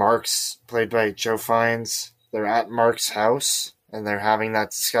Mark's, played by Joe Fiennes. They're at Mark's house, and they're having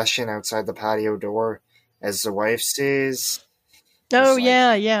that discussion outside the patio door as the wife sees. Oh,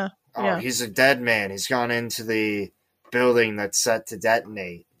 yeah. He's a dead man. He's gone into the building that's set to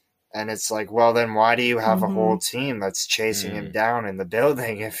detonate. And it's like, well, then why do you have a whole team that's chasing him down in the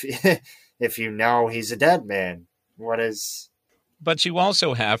building if you know he's a dead man? But you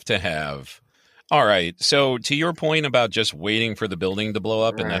also have to have... All right, so to your point about just waiting for the building to blow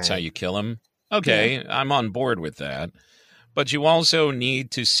up and that's how you kill him, okay, I'm on board with that. But you also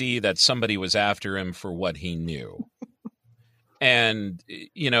need to see that somebody was after him for what he knew. And,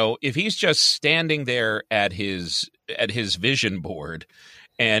 if he's just standing there at his vision board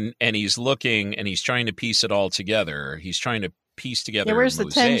and he's looking and he's trying to piece it all together, he's trying to piece together where's a the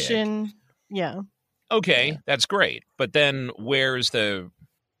mosaic. tension? Yeah. Okay, that's great. But then where's the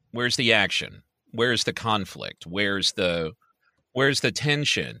action? Where's the conflict? Where's the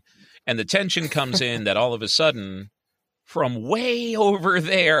tension? And the tension comes in that all of a sudden, from way over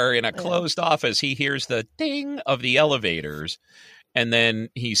there in a closed office, he hears the ding of the elevators, and then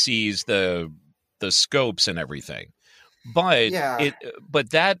he sees the scopes and everything. But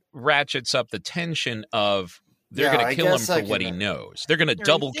but that ratchets up the tension of they're going to kill him for what he knows. They're going to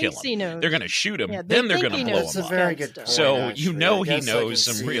double kill him. They're going to shoot him. Then they're going to blow him up. That's a very good point. So he knows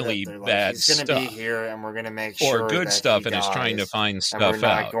some really bad stuff. He's going to be here, and we're going to make sure or good that stuff, he and dies, is trying to find stuff and we're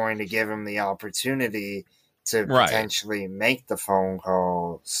not out. going to give him the opportunity to potentially make the phone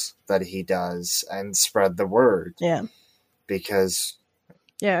calls that he does and spread the word. Yeah. Because...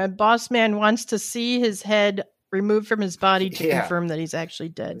 Yeah, Boss Man wants to see his head removed from his body to confirm that he's actually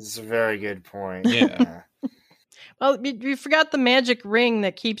dead. It's a very good point. Yeah. Well, you forgot the magic ring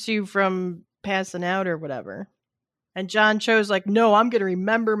that keeps you from passing out or whatever. And John Cho's like, no, I'm going to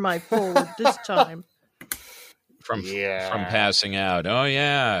remember my forward this time. From passing out. Oh,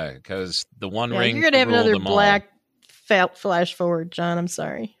 yeah, because the one ring you're going to have another them black flash forward, John. I'm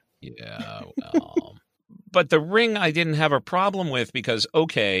sorry. Yeah, well. But the ring I didn't have a problem with because,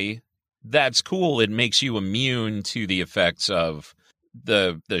 okay, that's cool. It makes you immune to the effects of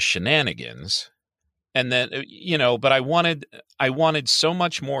the shenanigans. And then, but I wanted so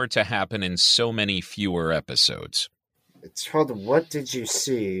much more to happen in so many fewer episodes. It's called What Did You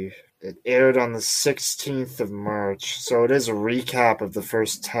See? It aired on the 16th of March, so it is a recap of the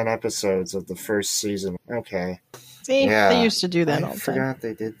first 10 episodes of the first season. Okay. See, they used to do that all the time. I forgot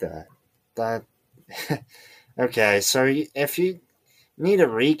they did that. Okay, so if you need a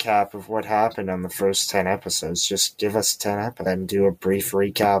recap of what happened on the first 10 episodes, just give us 10 episodes and do a brief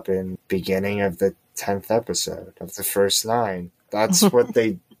recap in beginning of the 10th episode of the first 9. That's what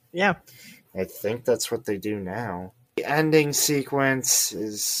they... Yeah. I think that's what they do now. The ending sequence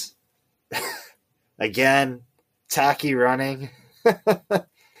is, again, tacky running,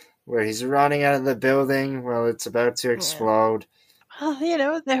 where he's running out of the building while it's about to explode.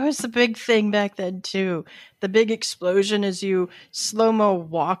 Well, there was a big thing back then, too. The big explosion is you slow-mo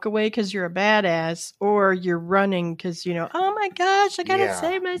walk away because you're a badass, or you're running because, oh my gosh, I gotta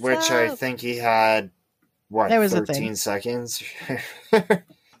save myself. Which I think he had, that was 13 seconds?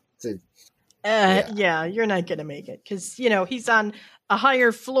 Yeah, you're not gonna make it because, he's on a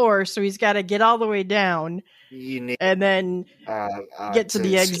higher floor, so he's got to get all the way down and then get to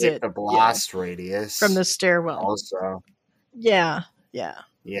the exit. The blast radius. From the stairwell. Also. Yeah.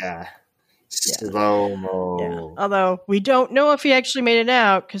 Slow-mo. Yeah. Although we don't know if he actually made it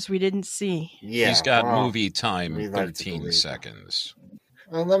out because we didn't see. Yeah, he's got movie time, 13 seconds.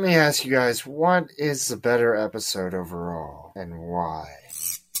 Well, let me ask you guys, what is the better episode overall and why?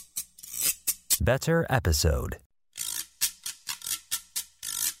 Better episode.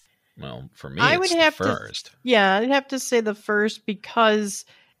 Well, for me, I it's would have the first. I'd have to say the first because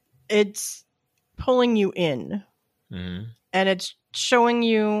it's pulling you in. Mm-hmm. And it's showing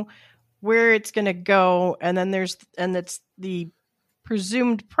you where it's going to go. And then it's the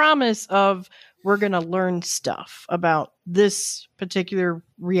presumed promise of we're going to learn stuff about this particular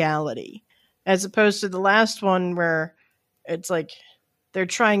reality, as opposed to the last one where it's like they're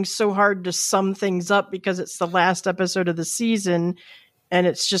trying so hard to sum things up because it's the last episode of the season. And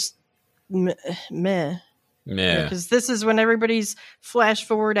it's just meh. Yeah. Because this is when everybody's flash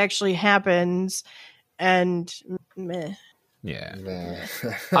forward actually happens. And meh. Yeah.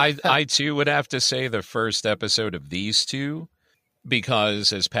 I too would have to say the first episode of these two,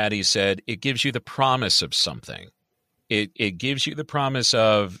 because as Patty said, it gives you the promise of something. It gives you the promise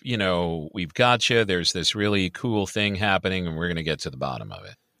of, we've got you. There's this really cool thing happening and we're going to get to the bottom of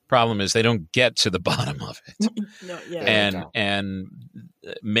it. Problem is they don't get to the bottom of it. No, yeah. And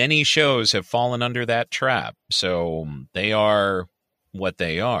many shows have fallen under that trap. So they are what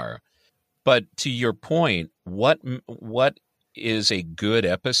they are. But to your point, what is a good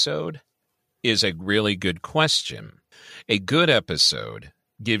episode is a really good question. A good episode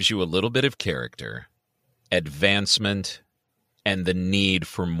gives you a little bit of character, advancement, and the need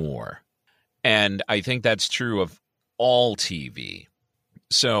for more. And I think that's true of all TV.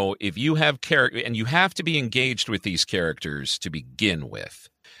 So if you have character, and you have to be engaged with these characters to begin with.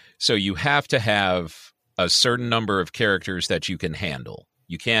 So you have to have a certain number of characters that you can handle.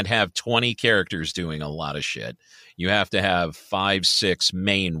 You can't have 20 characters doing a lot of shit. You have to have 5, 6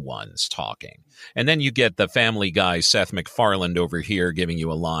 main ones talking. And then you get the Family Guy, Seth MacFarlane over here giving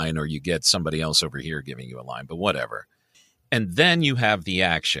you a line, or you get somebody else over here giving you a line, but whatever. And then you have the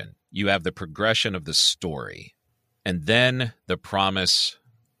action. You have the progression of the story. And then the promise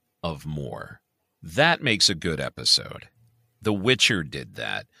of more. That makes a good episode. The Witcher did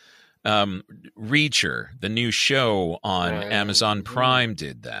that. Reacher, the new show on Amazon Prime,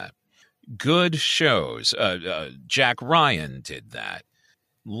 did that. Good shows. Jack Ryan did that.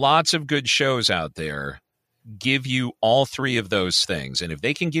 Lots of good shows out there give you all three of those things. And if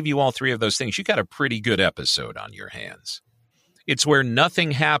they can give you all three of those things, you got a pretty good episode on your hands. It's where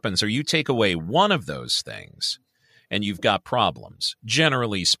nothing happens or you take away one of those things and you've got problems,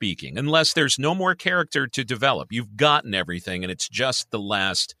 generally speaking, unless there's no more character to develop. You've gotten everything and it's just the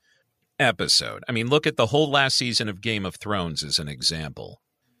last episode. I mean, look at the whole last season of Game of Thrones as an example.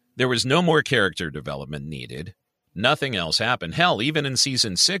 There was no more character development needed. Nothing else happened. Hell, even in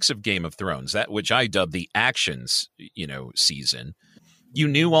season 6 of Game of Thrones, that which I dubbed the actions, season, you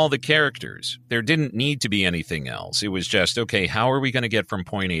knew all the characters. There didn't need to be anything else. It was just, okay, how are we going to get from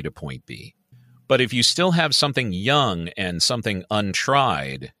point A to point B? But if you still have something young and something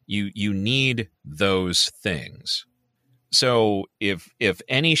untried, you need those things. So if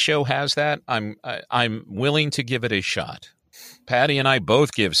any show has that, I'm willing to give it a shot. Patty and I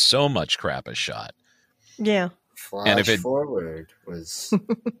both give so much crap a shot. Yeah. FlashForward was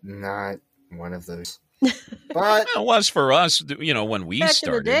not one of those. But it was for us, when we back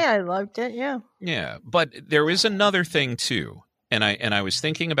started. In the day, I loved it, yeah. Yeah, but there is another thing too, and I was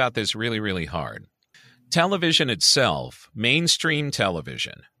thinking about this really, really hard. television itself, mainstream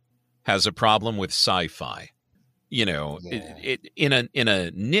television, has a problem with sci-fi. You know, it in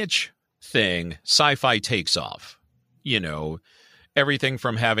a niche thing, sci-fi takes off. You know, everything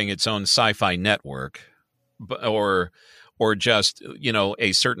from having its own sci-fi network, or just, you know,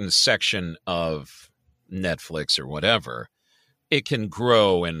 a certain section of Netflix or whatever, it can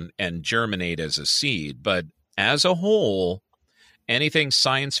grow and germinate as a seed. But as a whole, anything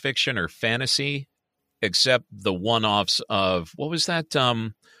science fiction or fantasy, except the one-offs of, what was that,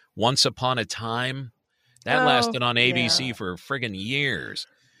 Once Upon a Time? That lasted on ABC for friggin' years.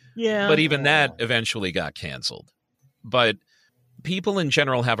 Yeah. But even that eventually got canceled. But people in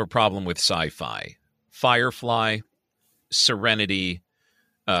general have a problem with sci-fi. Firefly, Serenity,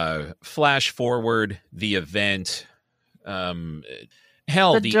 FlashForward, The Event, the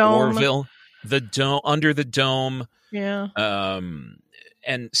Orville, the Dome, Under the Dome,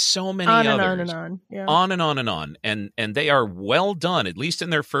 and so many others. On and on. Yeah. On and on and on. And they are well done, at least in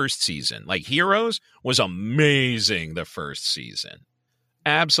their first season. Like Heroes was amazing the first season.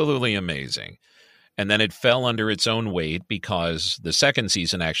 Absolutely amazing. And then it fell under its own weight because the second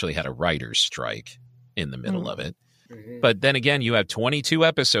season actually had a writer's strike in the middle of it. But then again, you have 22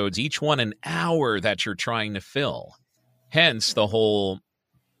 episodes, each one an hour that you're trying to fill. Hence the whole,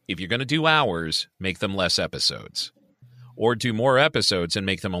 if you're going to do hours, make them less episodes. Or do more episodes and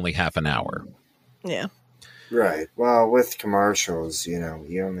make them only half an hour. Yeah. Right. Well, with commercials, you know,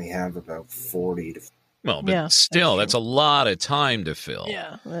 you only have about 40 to... Well, but still, that's a lot of time to fill.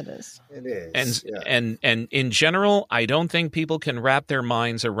 Yeah, that is. It is. And in general, I don't think people can wrap their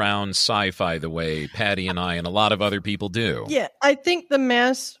minds around sci-fi the way Patty and I and a lot of other people do. Yeah, I think the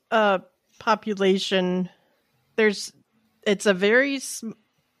mass population, it's a very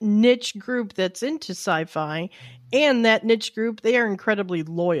niche group that's into sci-fi, and that niche group, they are incredibly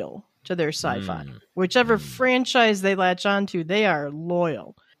loyal to their sci-fi. Whichever franchise they latch onto, they are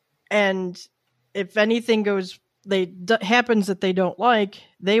loyal. And if anything happens that they don't like,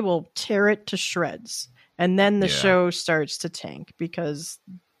 they will tear it to shreds. And then the show starts to tank, because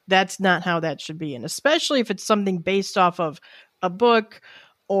that's not how that should be. And especially if it's something based off of a book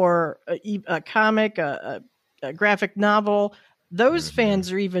or a comic, a graphic novel, those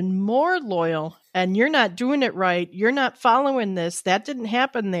fans are even more loyal, and you're not doing it right. You're not following this. That didn't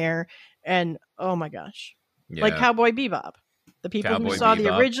happen there. And oh my gosh, like Cowboy Bebop. The people who saw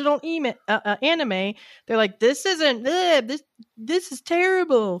the original anime, they're like, this isn't, this is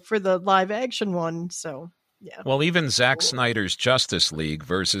terrible for the live action one. So, yeah. Well, even Zack Snyder's Justice League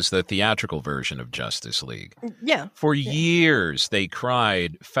versus the theatrical version of Justice League. Yeah. For years, they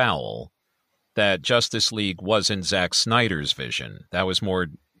cried foul that Justice League wasn't Zack Snyder's vision. That was more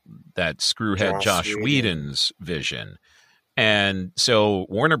that screwhead Josh Whedon's vision. And so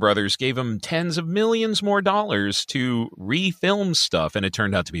Warner Brothers gave him tens of millions more dollars to refilm stuff, and it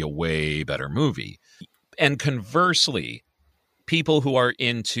turned out to be a way better movie. And conversely, people who are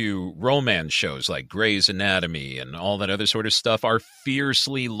into romance shows like Grey's Anatomy and all that other sort of stuff are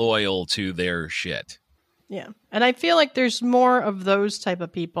fiercely loyal to their shit. Yeah. And I feel like there's more of those type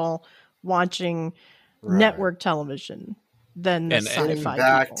of people watching network television than the sci-fi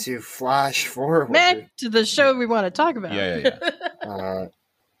back people. to FlashForward. Back to the show we want to talk about. Yeah.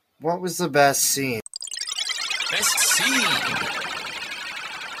 What was the best scene? Best scene.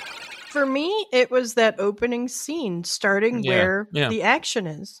 For me, it was that opening scene, starting where the action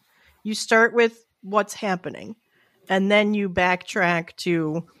is. You start with what's happening, and then you backtrack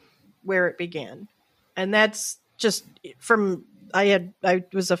to where it began. And that's just from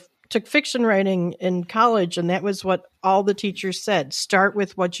took fiction writing in college, and that was what all the teachers said. Start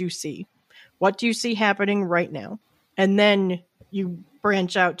with what you see. What do you see happening right now? And then you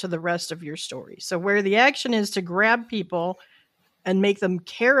branch out to the rest of your story. So where the action is to grab people and make them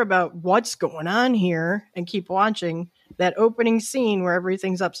care about what's going on here and keep watching, that opening scene where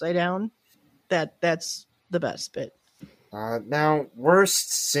everything's upside down, that's the best bit. Now,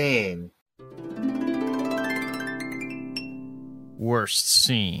 worst scene. Worst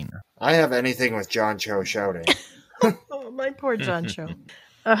scene. I have anything with John Cho shouting. Oh, my poor John Cho.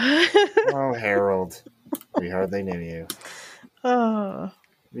 Oh, Harold. We hardly knew you. Oh.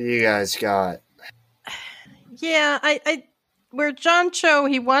 What you guys got? Yeah, I where John Cho,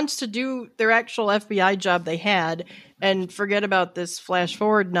 he wants to do their actual FBI job they had and forget about this flash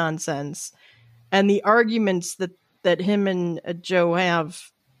forward nonsense. And the arguments that him and Joe have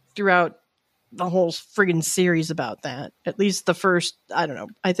throughout the whole friggin' series about that. At least the first, I don't know,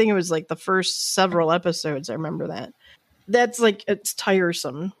 I think it was like the first several episodes. I remember that. That's like, it's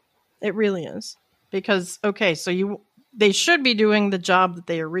tiresome. It really is. Because, okay, so they should be doing the job that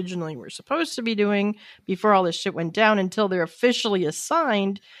they originally were supposed to be doing before all this shit went down until they're officially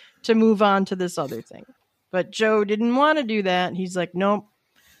assigned to move on to this other thing. But Joe didn't want to do that. He's like, nope,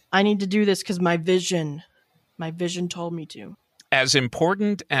 I need to do this because my vision told me to. As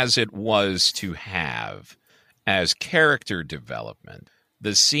important as it was to have as character development,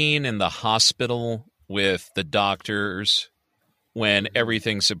 the scene in the hospital with the doctors when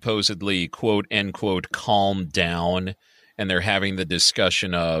everything supposedly, quote, end quote, calmed down and they're having the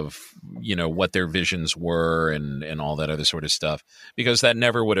discussion of, you know, what their visions were and all that other sort of stuff, because that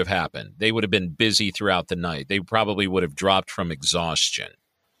never would have happened. They would have been busy throughout the night. They probably would have dropped from exhaustion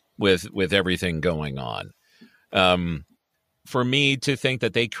with everything going on. For me to think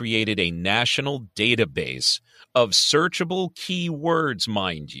that they created a national database of searchable keywords,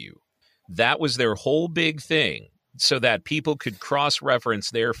 mind you, that was their whole big thing, so that people could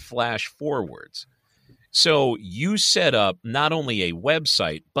cross-reference their flash forwards. So you set up not only a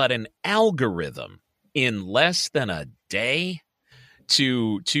website, but an algorithm in less than a day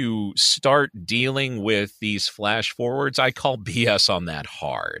to start dealing with these flash forwards. I call BS on that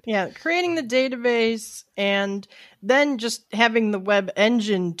hard. Yeah, creating the database and then just having the web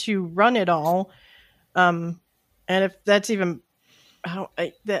engine to run it all. And if that's even how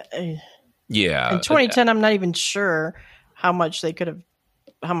yeah, in 2010, I'm not even sure how much they could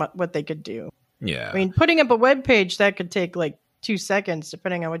have, what they could do. Yeah, I mean, putting up a web page that could take like 2 seconds,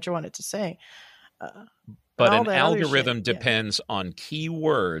 depending on what you want it to say. But an algorithm depends on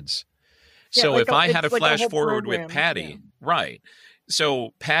keywords. Yeah, So like if I had a it's like flash whole forward program. with Pattie, right?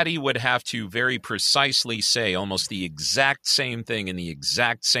 So Pattie would have to very precisely say almost the exact same thing in the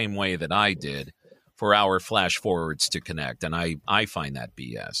exact same way that I did for our flash forwards to connect. And I find that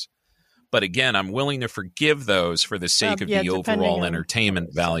BS. But again, I'm willing to forgive those for the sake of the overall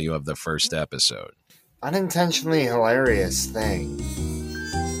entertainment value of the first episode. Unintentionally hilarious thing.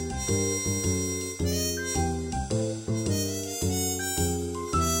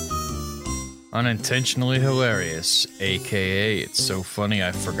 Unintentionally hilarious, aka it's so funny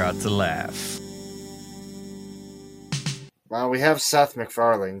I forgot to laugh. Well, we have Seth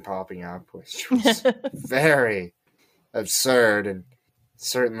MacFarlane popping up, which was very absurd and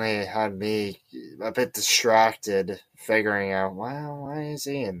certainly had me a bit distracted figuring out, well, why is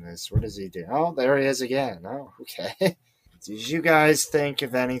he in this? What does he do? Oh, there he is again. Oh, okay. Did you guys think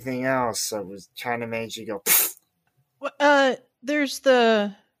of anything else that was kind of made you go, pfft? There's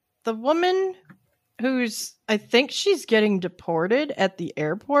the woman who's, I think she's getting deported at the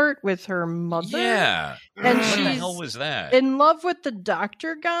airport with her mother. Yeah. And what she's the hell was that? in love with the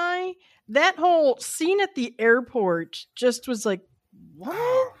doctor guy. That whole scene at the airport just was like,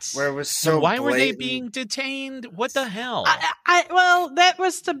 what? Where it was so why were they blatant. being detained? What the hell? Well, that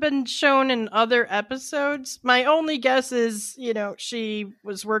was to have been shown in other episodes. My only guess is, she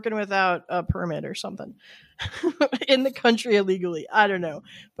was working without a permit or something in the country illegally. I don't know.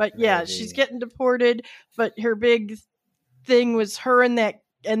 But yeah, Maybe. She's getting deported. But her big thing was her and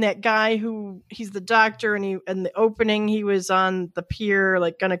that guy who he's the doctor, and in the opening he was on the pier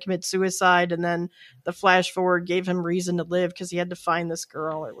like gonna commit suicide, and then the flash forward gave him reason to live because he had to find this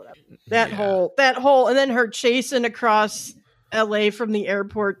girl or whatever. That whole and then her chasing across LA from the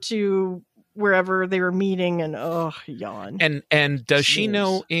airport to wherever they were meeting, and yawn. And does she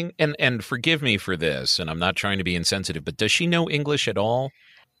know and forgive me for this, and I'm not trying to be insensitive, but does she know English at all?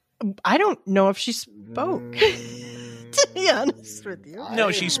 I don't know if she spoke. To be honest with you.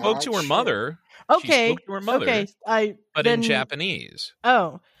 No, she spoke to her mother. Okay. She spoke to her mother. Okay. But in Japanese.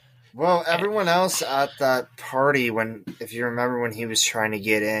 Oh. Well, everyone else at that party, if you remember when he was trying to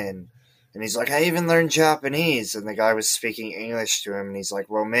get in, and he's like, I even learned Japanese, and the guy was speaking English to him, and he's like,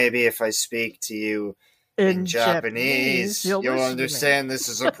 well, maybe if I speak to you in Japanese, you'll understand this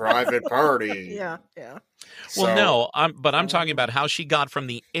is a private party. Yeah. Well, no, I'm talking about how she got from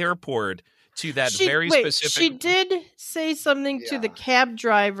the airport to that specific. She did say something to the cab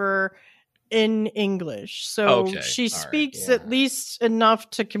driver in English, so she speaks at least enough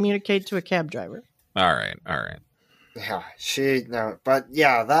to communicate to a cab driver. All right. Yeah, but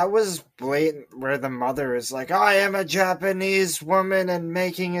yeah, that was blatant. Where the mother is like, "I am a Japanese woman and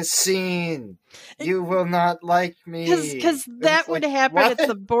making a scene. You will not like me." Because that would happen at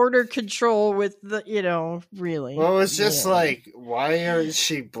the border control with the, really. Well, it's just like, why is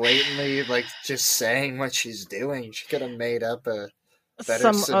she blatantly just saying what she's doing? She could have made up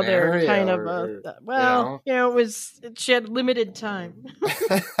better some other kind of or, it was she had limited time.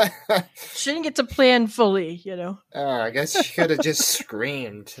 She didn't get to plan fully, I guess she could have just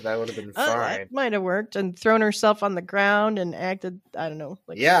screamed. That would have been fine. That might have worked, and thrown herself on the ground and acted, I don't know,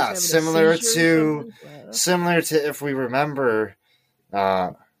 like similar to if we remember,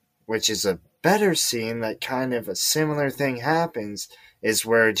 which is a better scene that kind of a similar thing happens, is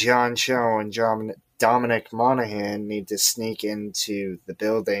where John Cho and Dominic Monaghan need to sneak into the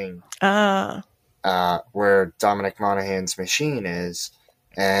building where Dominic Monaghan's machine is,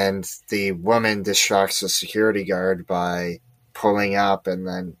 and the woman distracts the security guard by pulling up and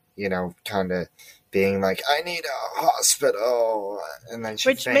then, kind of being like, I need a hospital, and then she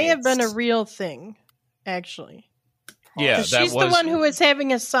Which faints. may have been a real thing, actually. Yeah, she's the one who was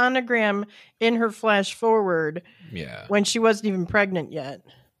having a sonogram in her flash forward when she wasn't even pregnant yet.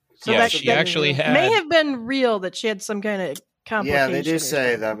 So that she actually may have been real, that she had some kind of complication. Yeah, they do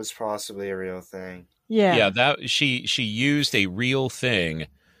say that was possibly a real thing. Yeah. That she used a real thing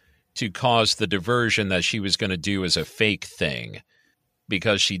to cause the diversion that she was going to do as a fake thing,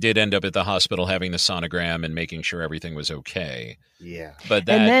 because she did end up at the hospital having the sonogram and making sure everything was okay. Yeah. But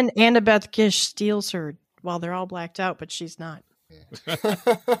and then Annabeth Gish steals her while they're all blacked out, but she's not. Yeah.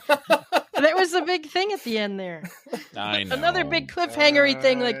 That was a big thing at the end there. I know. Another big cliffhangery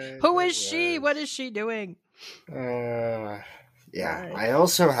thing, like, who is she? What is she doing? Right. I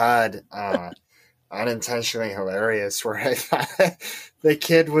also had unintentionally hilarious where I thought the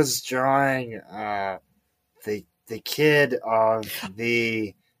kid was drawing the kid of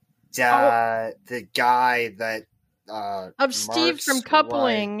the dad, the guy that of Steve Mark's from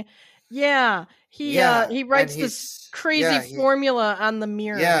Coupling. wife. Yeah. He writes this crazy formula on the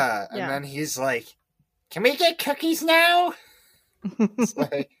mirror. Yeah, and then he's like, "Can we get cookies now?" It's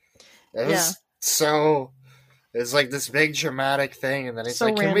like, it was like this big dramatic thing, and then he's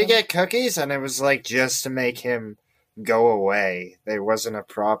like, "Can we get cookies?" And it was like just to make him go away. There wasn't a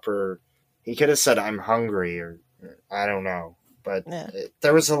proper. He could have said, "I'm hungry," or I don't know, but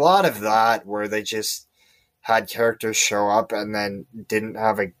there was a lot of that where they just had characters show up and then didn't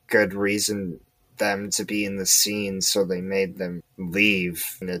have a good reason them to be in the scene, so they made them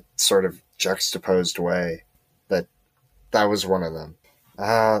leave in a sort of juxtaposed way. That was one of them.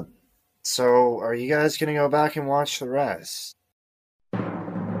 So are you guys gonna go back and watch the rest?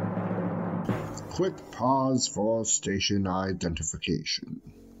 Quick pause for station identification.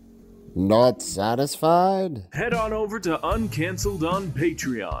 Not satisfied? Head on over to UnCancelled on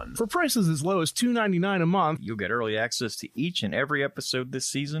Patreon. For prices as low as $2.99 a month, you'll get early access to each and every episode this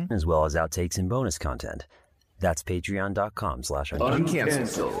season, as well as outtakes and bonus content. That's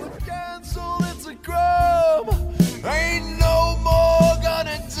patreon.com/uncancelled. Cancel, it's a crime. Ain't no more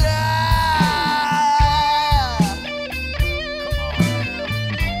gonna die.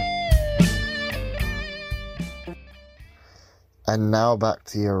 And now back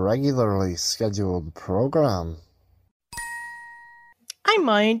to your regularly scheduled program. I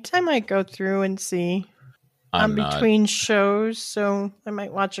might go through and see. I'm between shows, so I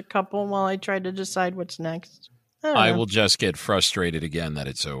might watch a couple while I try to decide what's next. I will just get frustrated again that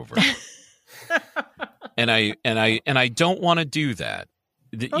it's over. and I don't want to do that.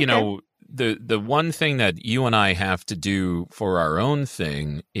 You know, the one thing that you and I have to do for our own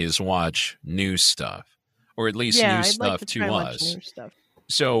thing is watch new stuff. Or at least new stuff to us.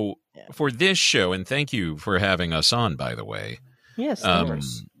 So for this show, and thank you for having us on, by the way. Yes,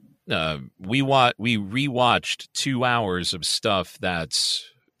 we rewatched 2 hours of stuff that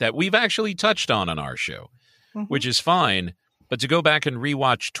we've actually touched on our show, which is fine. But to go back and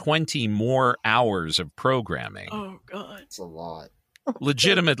rewatch 20 more hours of programming, oh god, it's a lot.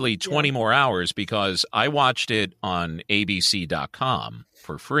 Legitimately 20 more hours, because I watched it on abc.com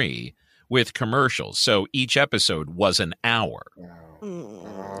for free. With commercials, so each episode was an hour.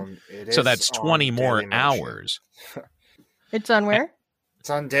 So that's 20 more hours. It's on where? It's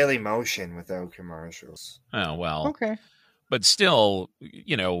on Daily Motion without commercials. Oh, well. Okay. But still,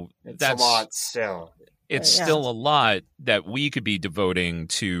 you know, that's a lot still. It's still a lot that we could be devoting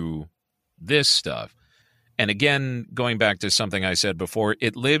to this stuff. And again, going back to something I said before,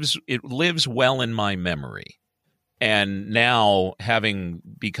 it lives well in my memory. And now, having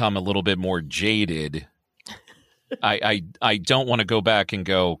become a little bit more jaded, I don't want to go back and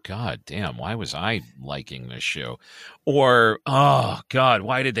go, God damn, why was I liking this show? Or, oh, God,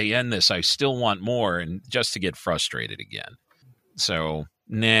 why did they end this? I still want more, and just to get frustrated again. So,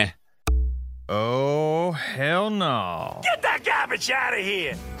 nah. Oh, hell no. Get that garbage out of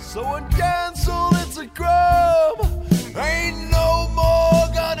here. So uncancelled, it's a crime. Ain't no